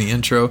Sabrina doing the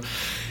intro.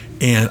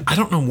 And I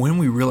don't know when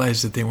we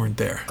realized that they weren't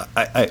there.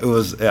 It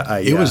was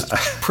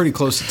pretty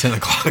close to 10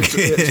 o'clock.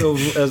 So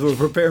as we're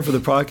preparing for the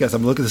podcast,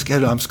 I'm looking at the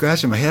schedule. I'm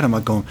scratching my head. I'm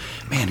like going,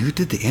 man, who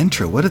did the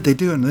intro? What did they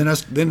do? And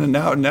then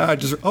now I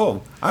just,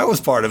 I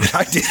was part of it.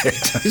 I did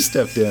it. I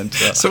stepped in.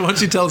 So why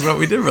don't you tell us what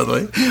we did, Brother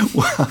Lee?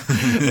 Well,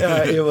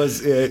 it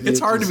was.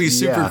 It's hard to be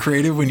super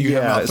creative when you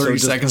have about 30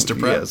 seconds to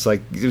prep. Yeah, it's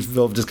like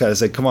Phillip just kind of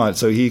said, come on.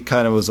 So he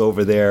kind of was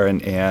over there.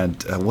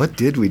 And what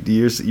did we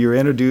do? You're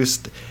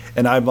introduced.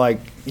 And I'm like,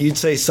 you'd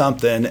say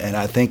something, and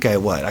I think I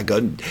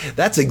go,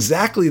 that's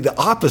exactly the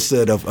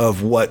opposite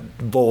of what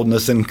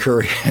boldness and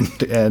courage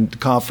and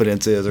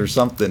confidence is, or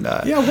something.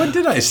 What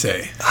did I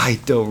say? I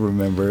don't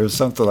remember. It was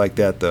something like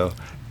that, though.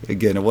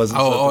 Again, it wasn't.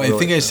 I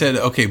think I said,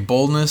 okay,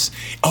 boldness.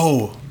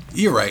 Oh,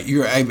 you're right.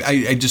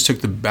 I just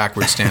took the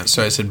backward stance.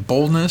 So I said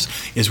boldness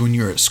is when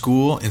you're at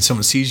school and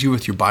someone sees you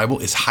with your Bible,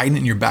 is hiding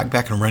it in your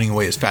backpack and running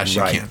away as fast as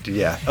you can.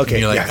 Yeah. Okay.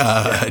 And you're like,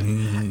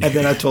 And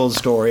then I told a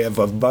story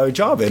of my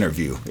job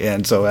interview,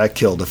 and so that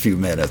killed a few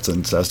minutes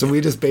and stuff. So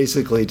we just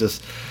basically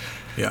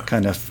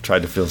kind of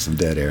tried to fill some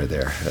dead air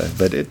there.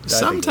 But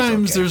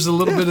sometimes there's a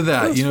little bit of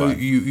that.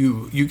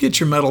 You get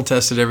your metal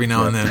tested every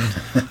now and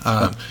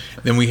then.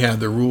 Then we had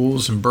the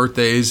rules and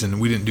birthdays,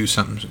 and we didn't do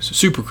something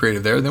super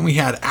creative there. Then we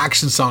had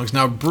action songs.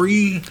 Now,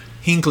 Bree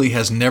Hinckley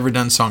has never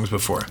done songs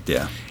before.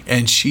 Yeah.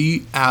 And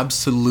she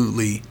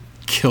absolutely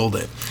killed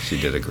it. She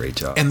did a great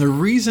job. And the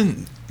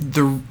reason...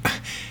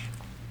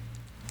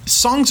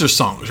 songs are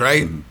songs,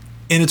 right? Mm-hmm.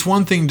 And it's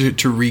one thing to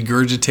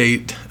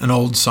regurgitate an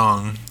old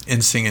song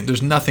and sing it.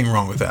 There's nothing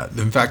wrong with that.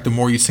 In fact, the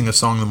more you sing a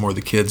song, the more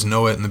the kids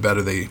know it and the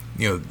better they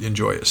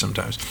enjoy it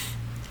sometimes.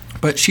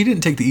 But she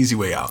didn't take the easy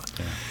way out.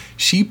 Yeah.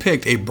 She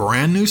picked a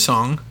brand new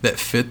song that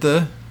fit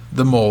the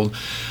mold.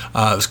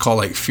 It was called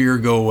like Fear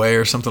Go Away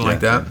or something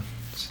like that.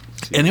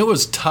 Yeah. And it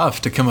was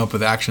tough to come up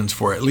with actions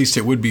for it. At least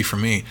it would be for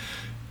me.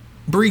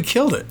 Bree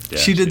killed it. Yeah,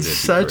 she did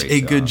such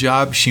a good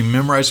job. She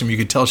memorized them. You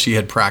could tell she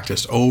had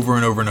practiced over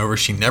and over and over.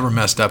 She never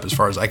messed up, as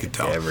far as I could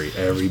tell.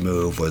 Every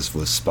move was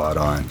spot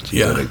on. She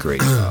did a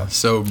great job.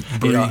 So,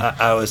 Bree,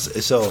 I was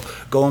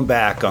going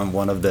back on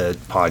one of the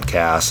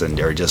podcasts,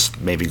 or just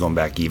maybe going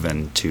back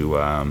even to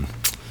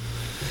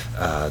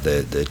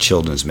the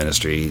children's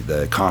ministry,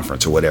 the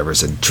conference or whatever,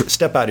 said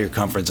step out of your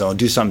comfort zone,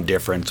 do something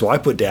different. So I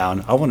put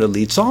down, I want to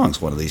lead songs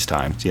one of these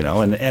times,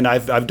 and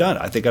I've done.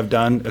 I think I've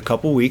done a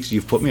couple weeks.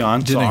 You've put me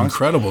on. Did songs. An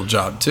incredible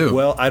job too.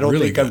 Well, I don't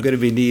think I'm going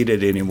to be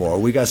needed anymore.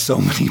 We got so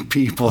many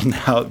people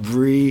now.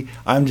 Bree,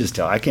 I'm just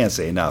telling. I can't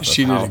say enough.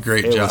 She did a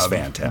great job. It was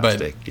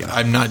fantastic. But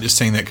I'm not just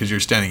saying that because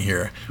you're standing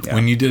here. Yeah.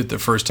 When you did it the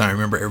first time, I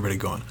remember everybody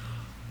going,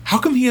 how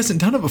come he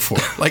hasn't done it before?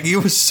 Like, it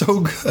was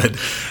so good.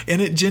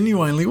 And it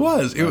genuinely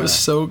was. It was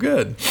so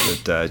good.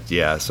 So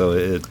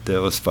it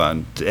was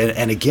fun.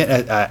 And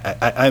again,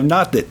 I'm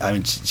not that, I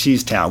mean,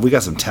 she's talented. We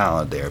got some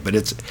talent there. But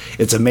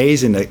it's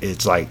amazing that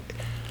it's like,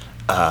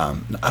 I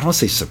don't want to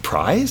say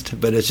surprised,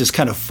 but it's just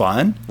kind of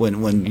fun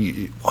when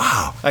you,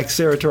 wow, like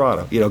Sarah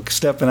Toronto,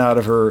 stepping out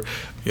of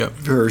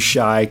her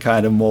shy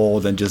kind of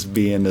mold and just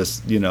being this,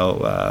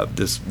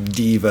 this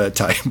diva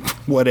type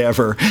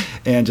whatever,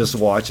 and just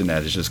watching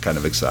that is just kind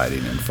of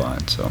exciting and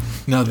fun. So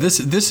now this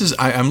is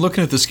I'm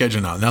looking at the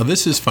schedule now. Now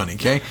this is funny,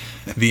 okay?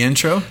 The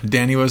intro,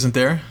 Danny wasn't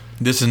there.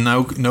 This is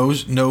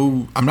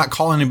no. I'm not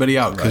calling anybody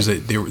out because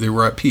they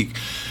were at peak.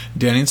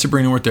 Danny and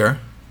Sabrina weren't there.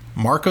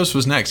 Marcos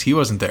was next. He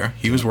wasn't there.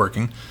 He was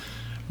working.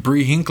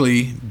 Bree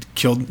Hinckley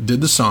did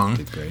the song.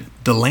 Did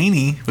great.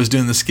 Delaney was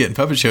doing the skit and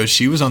puppet show.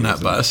 She was on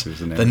that bus.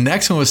 The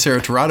next one was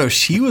Sarah Torrado.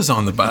 She was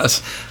on the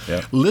bus.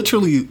 Yeah.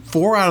 Literally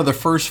 4 out of the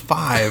first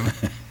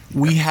 5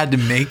 we had to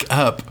make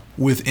up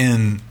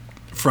within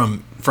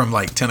from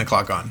like 10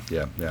 o'clock on.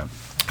 Yeah.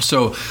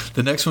 So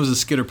the next one was a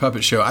skit or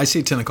puppet show. I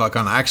say 10 o'clock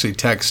on. I actually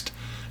text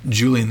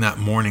Julian that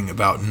morning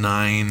about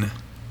 9.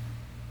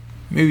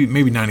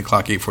 Maybe 9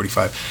 o'clock,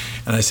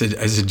 8:45, and I said,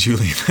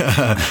 Julian,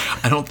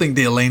 I don't think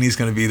Delaney's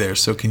going to be there.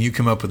 So can you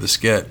come up with a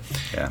skit?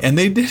 Yeah. And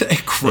they did a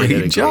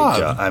great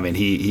job. I mean,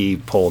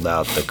 he pulled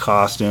out the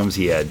costumes.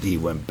 He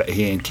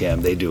and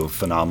Kim, they do a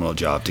phenomenal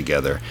job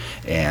together.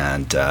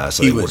 And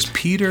so he was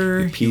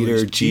Peter,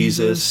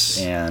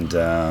 Jesus, and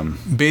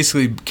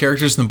basically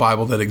characters in the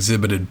Bible that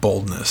exhibited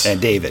boldness.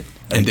 And David.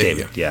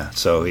 Yeah.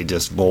 So he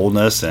just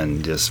boldness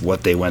and just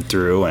what they went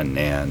through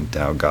and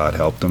how God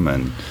helped them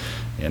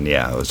and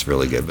yeah, it was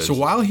really good. But so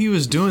while he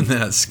was doing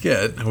that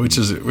skit,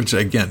 which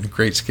again,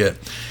 great skit,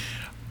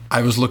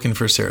 I was looking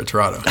for Sarah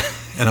Torrado,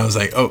 and I was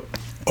like, oh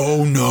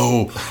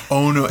no,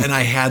 and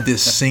I had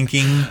this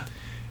sinking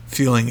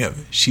feeling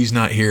of she's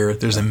not here.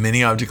 There's a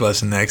mini object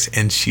lesson next,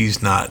 and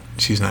she's not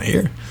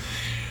here.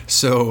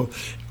 So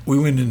we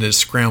went into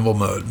scramble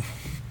mode.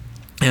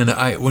 And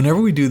whenever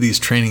we do these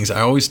trainings,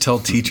 I always tell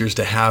teachers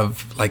to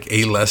have like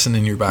a lesson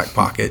in your back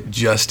pocket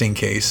just in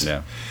case.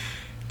 Yeah.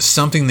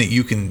 Something that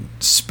you can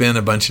spin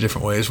a bunch of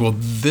different ways. Well,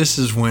 this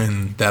is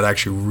when that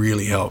actually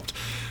really helped.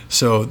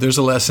 So there's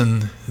a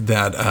lesson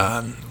that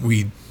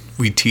we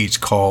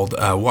teach called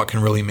What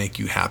Can Really Make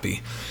You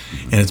Happy.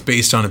 And it's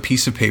based on a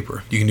piece of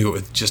paper. You can do it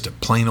with just a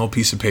plain old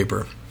piece of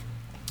paper.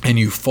 And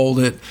you fold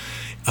it.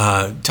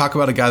 Talk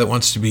about a guy that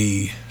wants to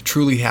be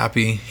truly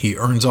happy. He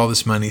earns all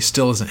this money,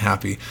 still isn't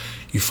happy.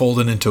 You fold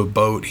it into a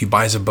boat. He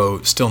buys a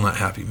boat, still not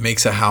happy.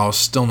 Makes a house,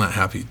 still not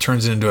happy.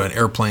 Turns it into an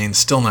airplane,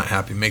 still not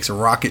happy. Makes a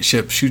rocket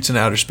ship, shoots in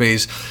outer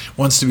space,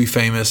 wants to be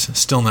famous,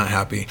 still not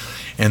happy.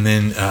 And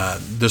then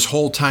this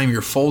whole time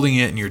you're folding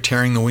it and you're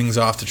tearing the wings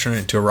off to turn it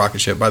into a rocket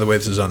ship. By the way,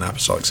 this is on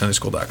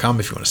apostolicsundaySchool.com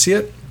if you want to see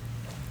it.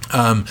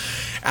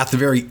 At the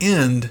very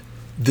end,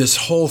 this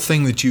whole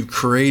thing that you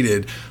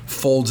created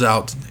folds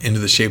out into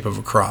the shape of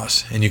a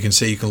cross. And you can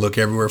say you can look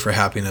everywhere for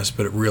happiness,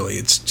 but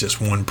it's just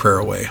one prayer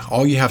away.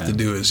 All you have to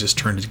do is just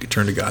turn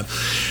to God.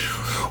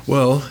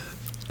 Well,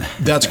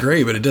 that's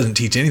great, but it doesn't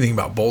teach anything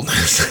about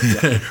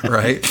boldness,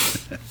 right?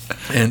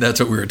 And that's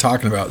what we were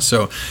talking about.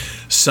 So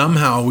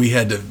somehow we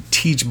had to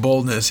teach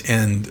boldness,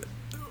 and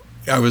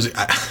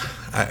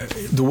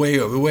the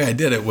way I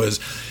did it was,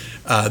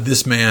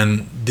 this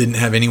man didn't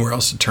have anywhere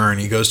else to turn.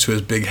 He goes to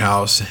his big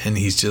house, and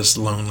he's just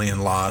lonely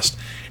and lost.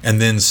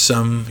 And then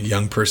some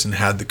young person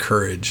had the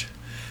courage,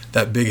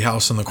 that big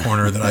house on the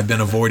corner that I've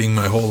been avoiding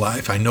my whole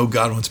life. I know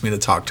God wants me to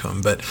talk to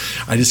him, but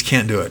I just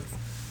can't do it.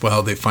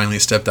 Well, they finally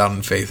stepped out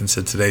in faith and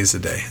said, today's the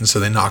day. And so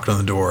they knocked on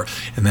the door,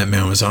 and that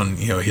man was on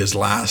his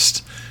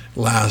last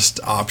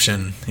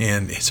option.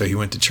 And so he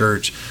went to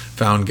church,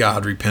 found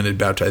God, repented,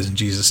 baptized in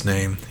Jesus'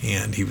 name,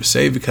 and he was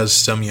saved because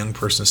some young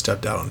person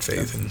stepped out on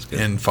faith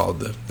and followed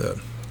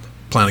the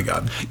plan of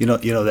God. You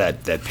know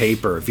that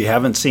paper, if you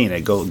haven't seen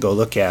it, go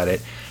look at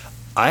it.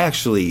 I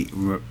actually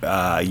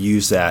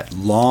used that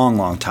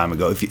long time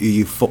ago. If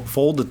you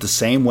fold it the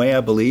same way,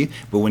 I believe,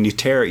 but when you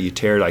tear it, you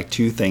tear like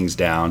two things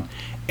down,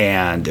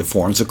 and it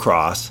forms a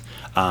cross.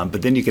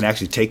 But then you can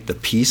actually take the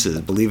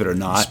pieces, believe it or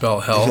not. Spell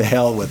hell.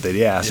 Hell with it,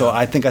 yeah. So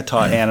I think I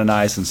taught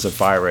Ananias and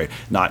Sapphira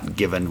not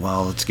giving,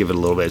 well, let's give it a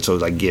little bit. So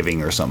it's like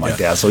giving or something like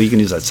that. So you can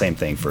use that same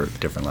thing for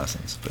different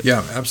lessons. But.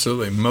 Yeah,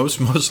 absolutely. Most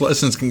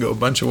lessons can go a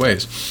bunch of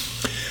ways.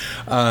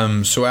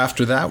 So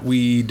after that,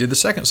 we did the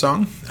second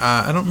song.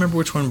 I don't remember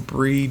which one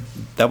Bree.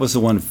 That was the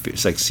one.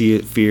 It's like see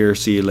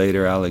you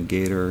later,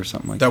 alligator, or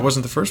something like that. That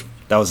wasn't the first one?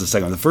 That was the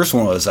second one. The first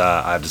one was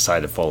I've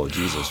decided to follow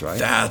Jesus, right?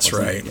 That's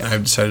right. Yeah.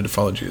 I've decided to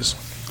follow Jesus.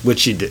 Which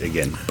she did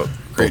again. But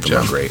Great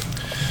job. Great.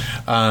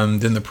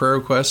 Then the prayer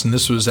request, and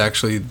this was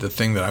actually the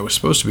thing that I was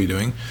supposed to be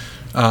doing.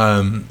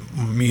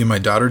 Me and my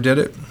daughter did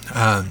it,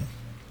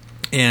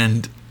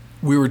 and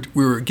we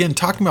were again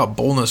talking about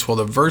boldness. Well,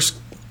 the verse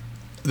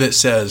that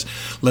says,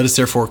 "Let us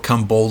therefore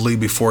come boldly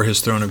before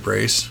His throne of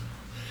grace."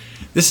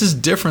 This is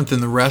different than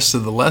the rest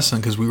of the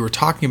lesson because we were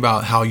talking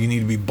about how you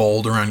need to be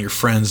bold around your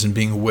friends and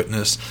being a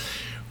witness.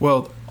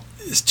 Well,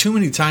 it's too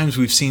many times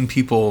we've seen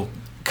people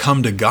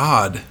come to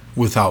God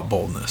without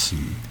boldness.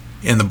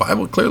 And the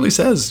Bible clearly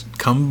says,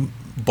 come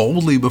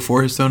boldly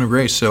before His throne of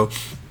grace. So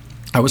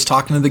I was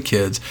talking to the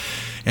kids,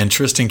 and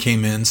Tristan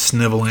came in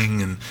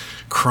sniveling and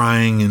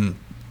crying and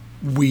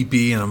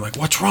weepy, and I'm like,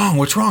 what's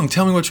wrong?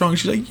 Tell me what's wrong.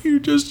 She's like, you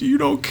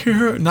don't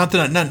care. No,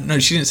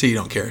 she didn't say you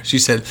don't care. She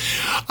said,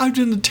 I've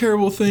done a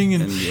terrible thing,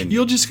 and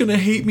you're just going to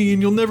hate me,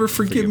 and you'll never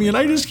forgive me, and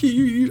I just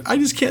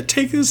can't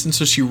take this. And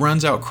so she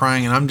runs out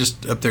crying, and I'm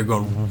just up there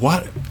going,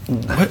 what?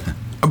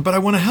 But I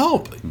want to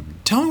help.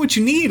 Tell me what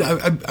you need.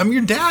 I'm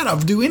your dad. I'll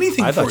do anything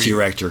for you. I thought you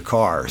wrecked your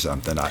car or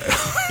something.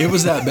 It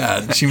was that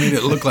bad. She made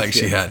it look like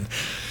she had.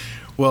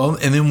 Well,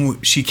 and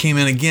then she came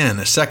in again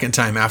a second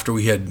time after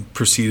we had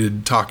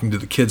proceeded talking to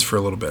the kids for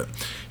a little bit.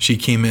 She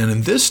came in,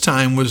 and this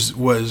time was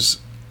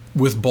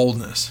with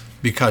boldness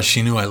because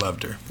she knew I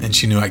loved her and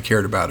she knew I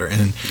cared about her.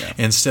 And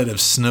instead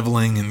of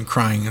sniveling and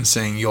crying and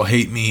saying, you'll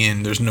hate me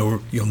and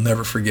you'll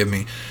never forgive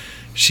me,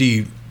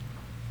 she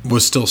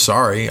was still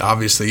sorry,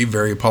 obviously,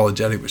 very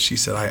apologetic, but she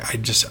said,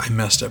 I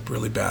messed up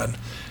really bad.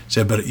 She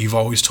said, but you've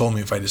always told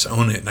me if I just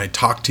own it and I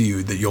talk to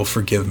you that you'll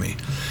forgive me.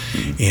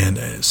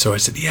 And so I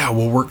said, yeah,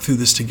 we'll work through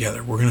this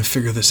together. We're going to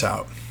figure this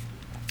out.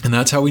 And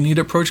that's how we need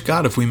to approach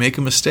God. If we make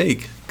a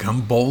mistake,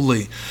 come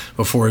boldly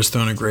before His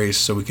throne of grace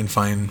so we can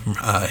find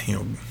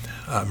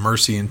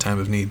mercy in time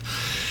of need.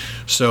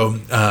 So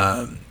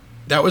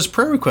that was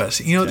prayer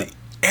request.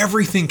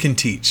 Everything can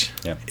teach.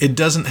 Yeah. It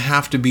doesn't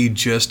have to be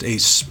just a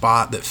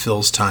spot that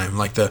fills time,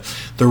 like the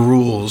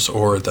rules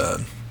or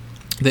the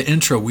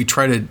intro. We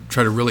try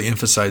to really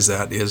emphasize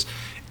that is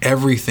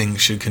everything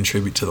should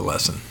contribute to the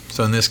lesson.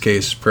 So in this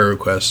case, prayer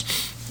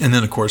requests. And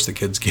then, of course, the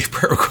kids gave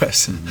prayer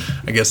requests.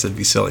 Mm-hmm. I guess it'd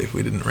be silly if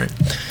we didn't, right?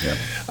 Yeah.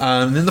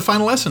 And then the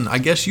final lesson. I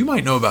guess you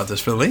might know about this,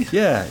 Phillip.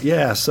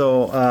 Yeah.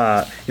 So,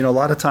 a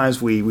lot of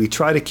times we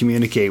try to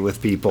communicate with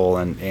people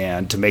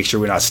and to make sure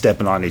we're not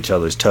stepping on each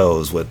other's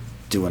toes with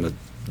doing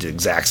the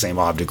exact same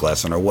object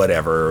lesson or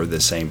whatever, or the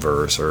same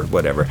verse or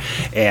whatever.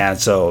 And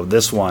so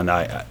this one,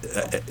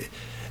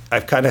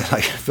 I've kind of,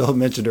 like Phil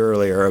mentioned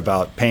earlier,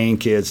 about paying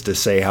kids to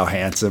say how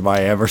handsome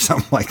I am or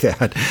something like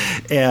that.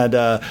 And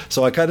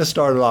so I kind of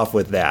started off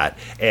with that.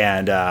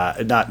 And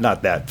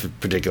not that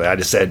particularly. I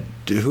just said,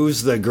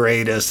 who's the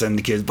greatest? And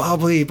the kids,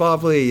 Bobbly,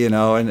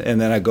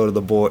 and then I go to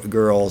the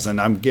girls, and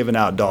I'm giving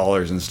out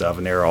dollars and stuff,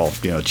 and they're all,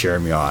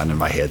 cheering me on, and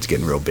my head's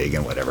getting real big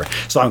and whatever.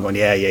 So I'm going,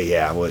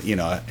 yeah. Well,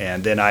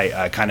 and then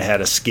I kind of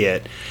had a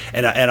skit,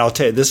 and I'll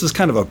tell you, this is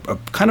kind of a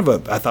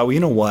I thought, well,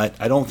 you know what?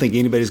 I don't think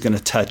anybody's going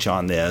to touch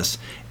on this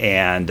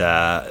and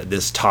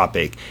this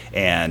topic,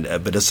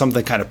 but it's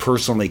something kind of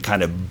personally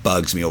kind of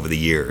bugs me over the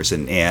years,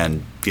 and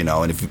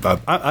if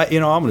I'm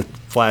going to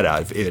flat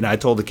out, and I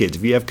told the kids,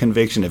 if you have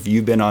conviction, if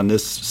you've been on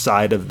this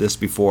side of this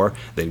before,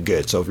 then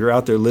good. So if you're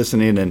out there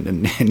listening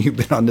and you've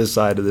been on this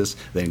side of this,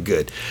 then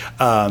good.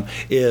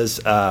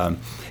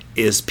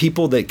 Is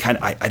people that kind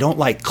of, I don't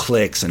like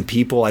cliques and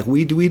people like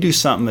we do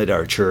something at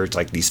our church,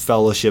 like these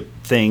fellowship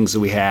things that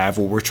we have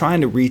where we're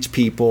trying to reach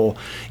people,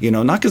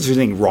 not because there's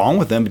anything wrong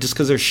with them, but just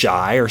because they're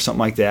shy or something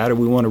like that, or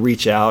we want to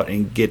reach out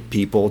and get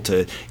people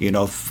to,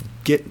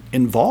 get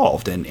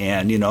involved and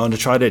to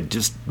try to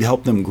just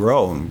help them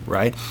grow,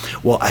 right?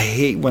 Well, I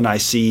hate when I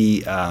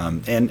see,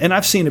 and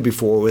I've seen it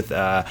before with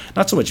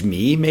not so much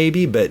me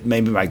maybe, but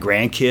maybe my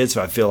grandkids.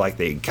 I feel like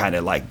they kind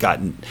of like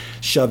gotten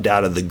shoved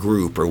out of the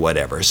group or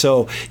whatever.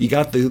 So you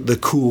got the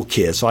cool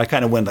kids. So I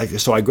kind of went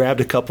so I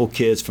grabbed a couple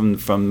kids from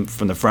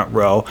the front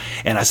row,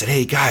 and I said,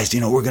 hey guys,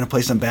 we're gonna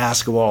play some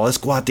basketball. Let's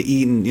go out to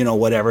eat and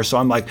whatever. So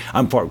I'm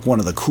one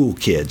of the cool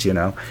kids,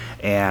 and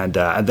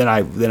then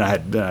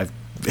I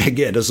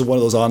again, this is one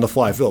of those on the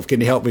fly. Phillip, can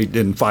you help me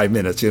in 5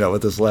 minutes,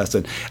 with this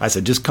lesson? I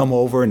said, just come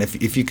over, and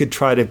if you could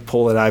try to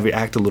pull it out of you,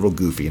 act a little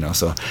goopy,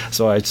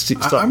 So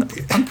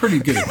I'm pretty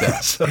good at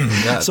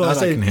that.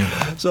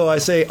 So I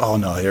say, oh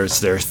no,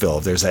 there's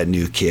Phillip. There's that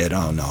new kid.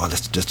 Oh no,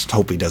 let's just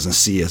hope he doesn't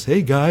see us.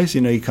 Hey guys,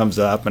 he comes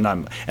up, and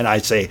I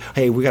say,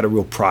 hey, we got a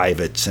real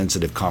private,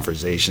 sensitive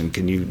conversation.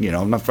 Can you,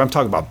 I'm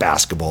talking about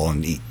basketball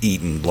and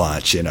eating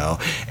lunch,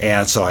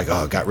 and so I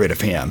got rid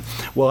of him.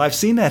 Well, I've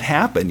seen that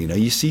happen.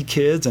 You see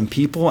kids and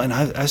people, and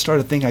I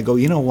started thinking, I go,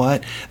 you know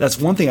what? That's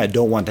one thing I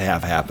don't want to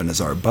have happen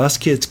is our bus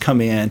kids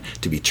come in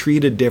to be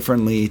treated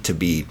differently, to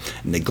be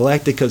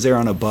neglected because they're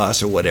on a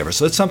bus or whatever.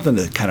 So it's something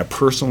that kind of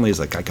personally is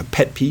like a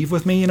pet peeve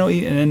with me,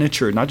 in a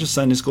church, not just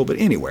Sunday school, but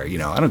anywhere,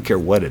 I don't care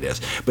what it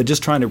is, but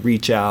just trying to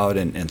reach out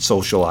and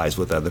socialize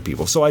with other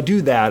people. So I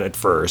do that at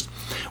first.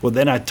 Well,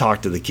 then I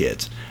talk to the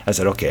kids. I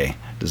said, okay,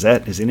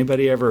 has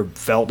anybody ever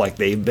felt like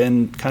they've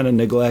been kind of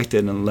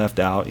neglected and left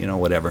out,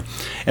 whatever?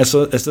 And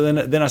so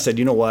then I said,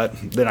 you know what?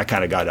 Then I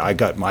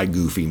got my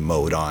goofy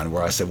mode on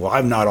where I said, well,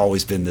 I've not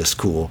always been this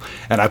cool.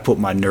 And I put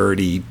my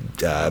nerdy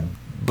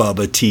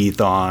Bubba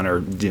teeth on, or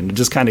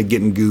just kind of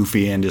getting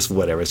goofy and just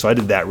whatever. So I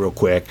did that real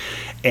quick.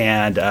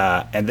 And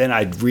then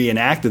I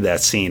reenacted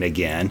that scene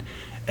again.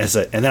 And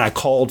then I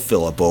called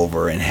Phillip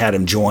over and had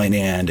him join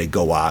in to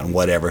go out and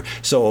whatever.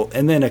 So,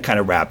 and then I kind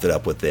of wrapped it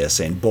up with this,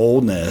 saying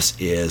boldness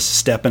is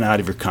stepping out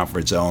of your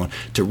comfort zone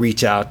to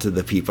reach out to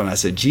the people. And I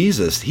said,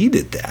 Jesus, he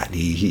did that.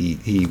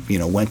 He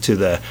went to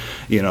the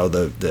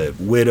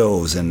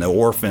widows and the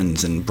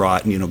orphans and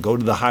brought, go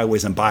to the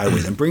highways and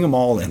byways and bring them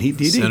all in. He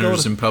didn't go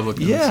to in public.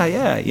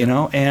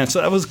 Yeah. And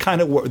so that was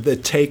kind of the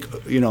take,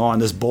 on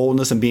this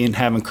boldness and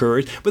having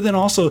courage. But then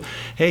also,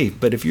 hey,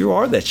 but if you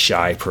are that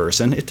shy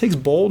person, it takes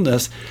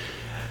boldness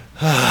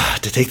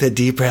to take that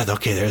deep breath.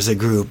 Okay, there's a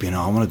group. I'm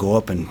going to go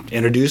up and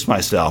introduce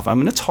myself. I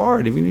mean, it's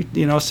hard.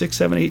 6,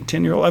 7, 8,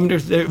 10-year-old. I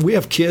mean, we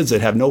have kids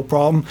that have no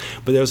problem,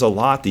 but there's a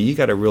lot that you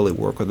got to really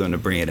work with them to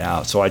bring it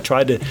out. So I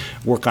tried to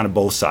work on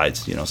both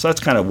sides. So that's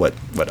kind of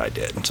what I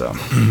did. So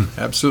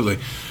absolutely.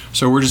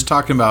 So we're just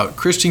talking about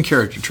Christian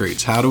character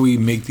traits. How do we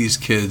make these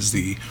kids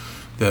the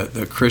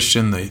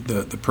Christian,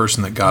 the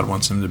person that God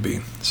wants them to be?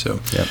 So,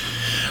 yep.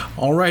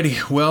 All righty.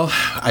 Well,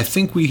 I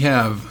think we've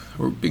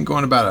been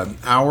going about an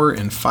hour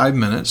and 5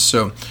 minutes,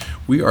 so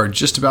we are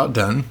just about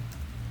done.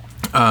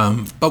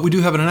 But we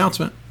do have an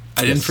announcement.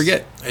 I didn't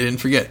forget.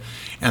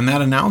 And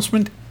that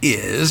announcement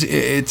is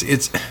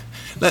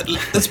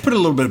let's put a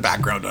little bit of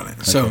background on it.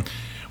 Okay. So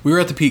we were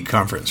at the Peak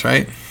Conference,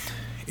 right?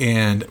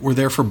 And we're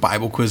there for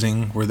Bible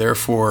quizzing. We're there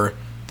for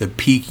the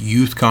Peak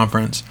Youth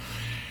Conference.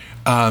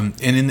 And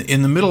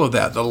in the middle of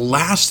that, the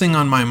last thing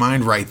on my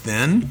mind right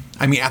then,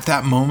 at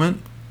that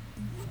moment,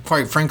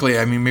 quite frankly,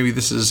 maybe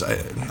this is,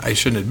 I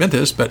shouldn't admit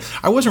this, but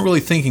I wasn't really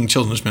thinking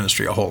children's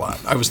ministry a whole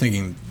lot. I was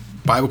thinking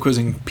Bible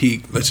quizzing,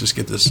 Peak, let's just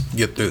get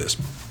through this.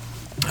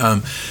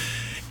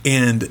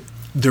 And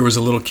there was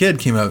a little kid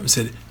came up and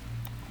said,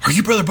 "Are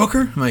you Brother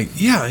Booker?" I'm like,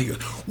 "Yeah." He goes,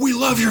 "We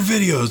love your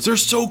videos. They're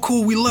so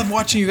cool. We love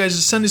watching you guys as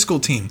a Sunday school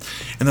team."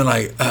 And they're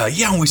like,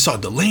 "Yeah, and we saw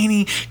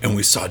Delaney, and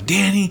we saw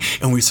Danny,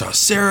 and we saw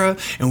Sarah,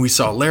 and we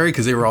saw Larry,"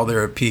 because they were all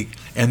there at Peak,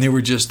 and they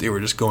were just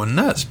going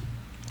nuts.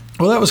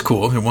 Well, that was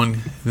cool.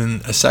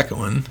 Then a second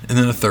one, and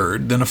then a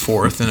third, then a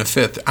fourth, then a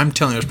fifth. I'm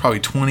telling you, there's probably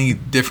 20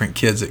 different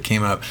kids that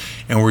came up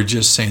and were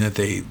just saying that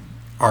they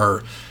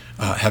are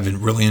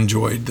having really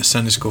enjoyed the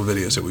Sunday school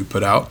videos that we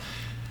put out.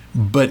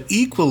 But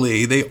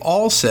equally, they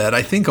all said,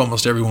 I think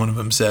almost every one of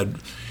them said,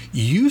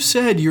 "You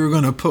said you were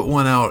going to put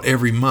one out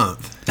every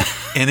month,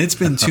 and it's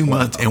been 2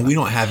 months, and we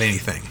don't have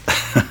anything."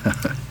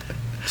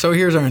 So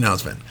here's our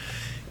announcement.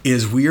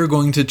 Is we are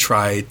going to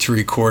try to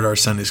record our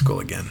Sunday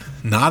school again.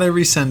 Not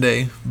every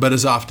Sunday, but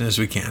as often as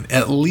we can.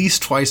 At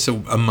least twice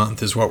a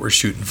month is what we're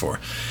shooting for.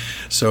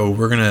 So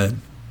we're going to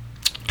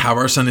have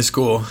our Sunday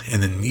school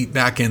and then meet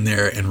back in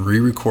there and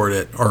re-record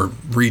it or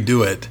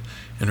redo it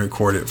and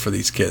record it for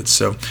these kids.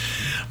 So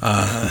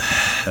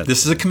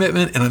this is a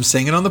commitment, and I'm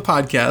saying it on the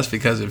podcast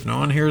because if no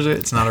one hears it,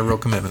 it's not a real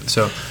commitment.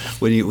 So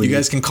when you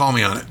guys can call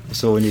me on it.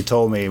 So when you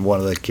told me one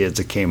of the kids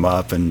that came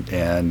up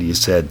and you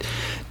said,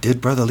 "Did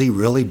Brother Lee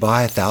really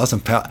buy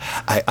 1,000 pounds?"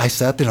 I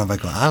sat there and I'm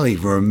like, I don't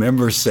even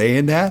remember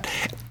saying that.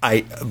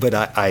 I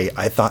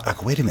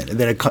thought, wait a minute. And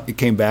then it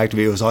came back to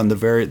me. It was on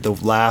the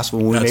last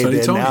when we made the announcement. That's what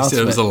he told me. He said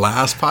it was the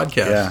last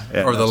podcast.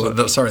 Yeah, or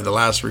the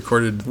last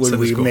recorded when Sunday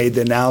we school. made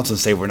the announcement,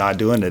 say we're not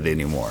doing it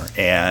anymore.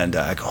 And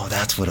I go,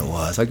 that's what it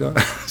was. I go,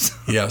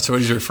 yeah. So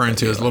what he's referring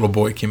to is a little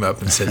boy came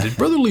up and said, "Did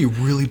Brother Lee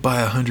really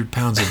buy 100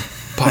 pounds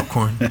of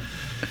popcorn?"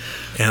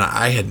 And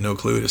I had no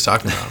clue what he was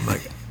talking about. I'm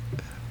like,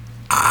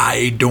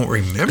 I don't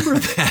remember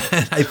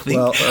that. I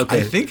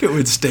think it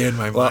would stay in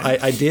my mind. Well,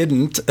 I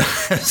didn't.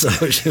 So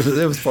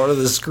it was part of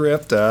the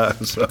script.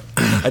 So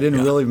I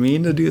didn't really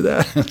mean to do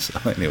that.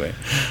 So anyway.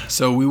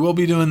 So we will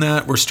be doing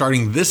that. We're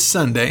starting this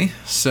Sunday.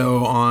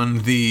 So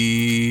on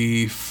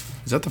is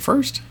that the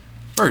first?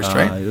 First,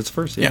 right? It's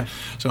first, yeah.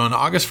 So on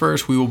August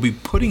 1st, we will be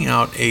putting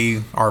out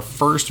our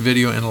first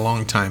video in a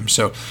long time.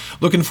 So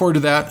looking forward to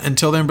that.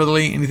 Until then, Brother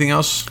Lee, anything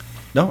else?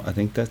 No, I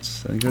think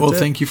that's well, it.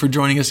 thank you for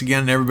joining us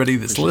again. And everybody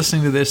that's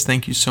listening to this,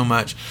 thank you so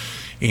much.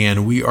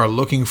 And we are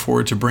looking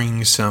forward to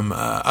bringing some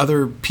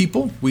other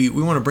people. We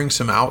want to bring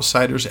some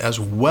outsiders as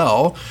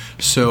well.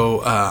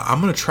 So I'm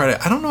going to try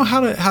to. I don't know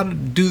how to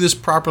do this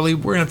properly.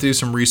 We're going to have to do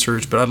some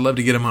research, but I'd love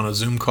to get them on a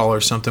Zoom call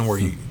or something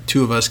where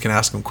two of us can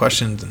ask them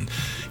questions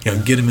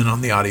and get them in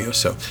on the audio.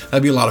 So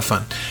that'd be a lot of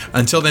fun.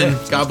 Until then,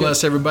 God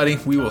bless everybody.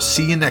 We will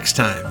see you next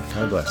time.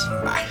 God bless.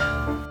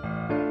 Bye.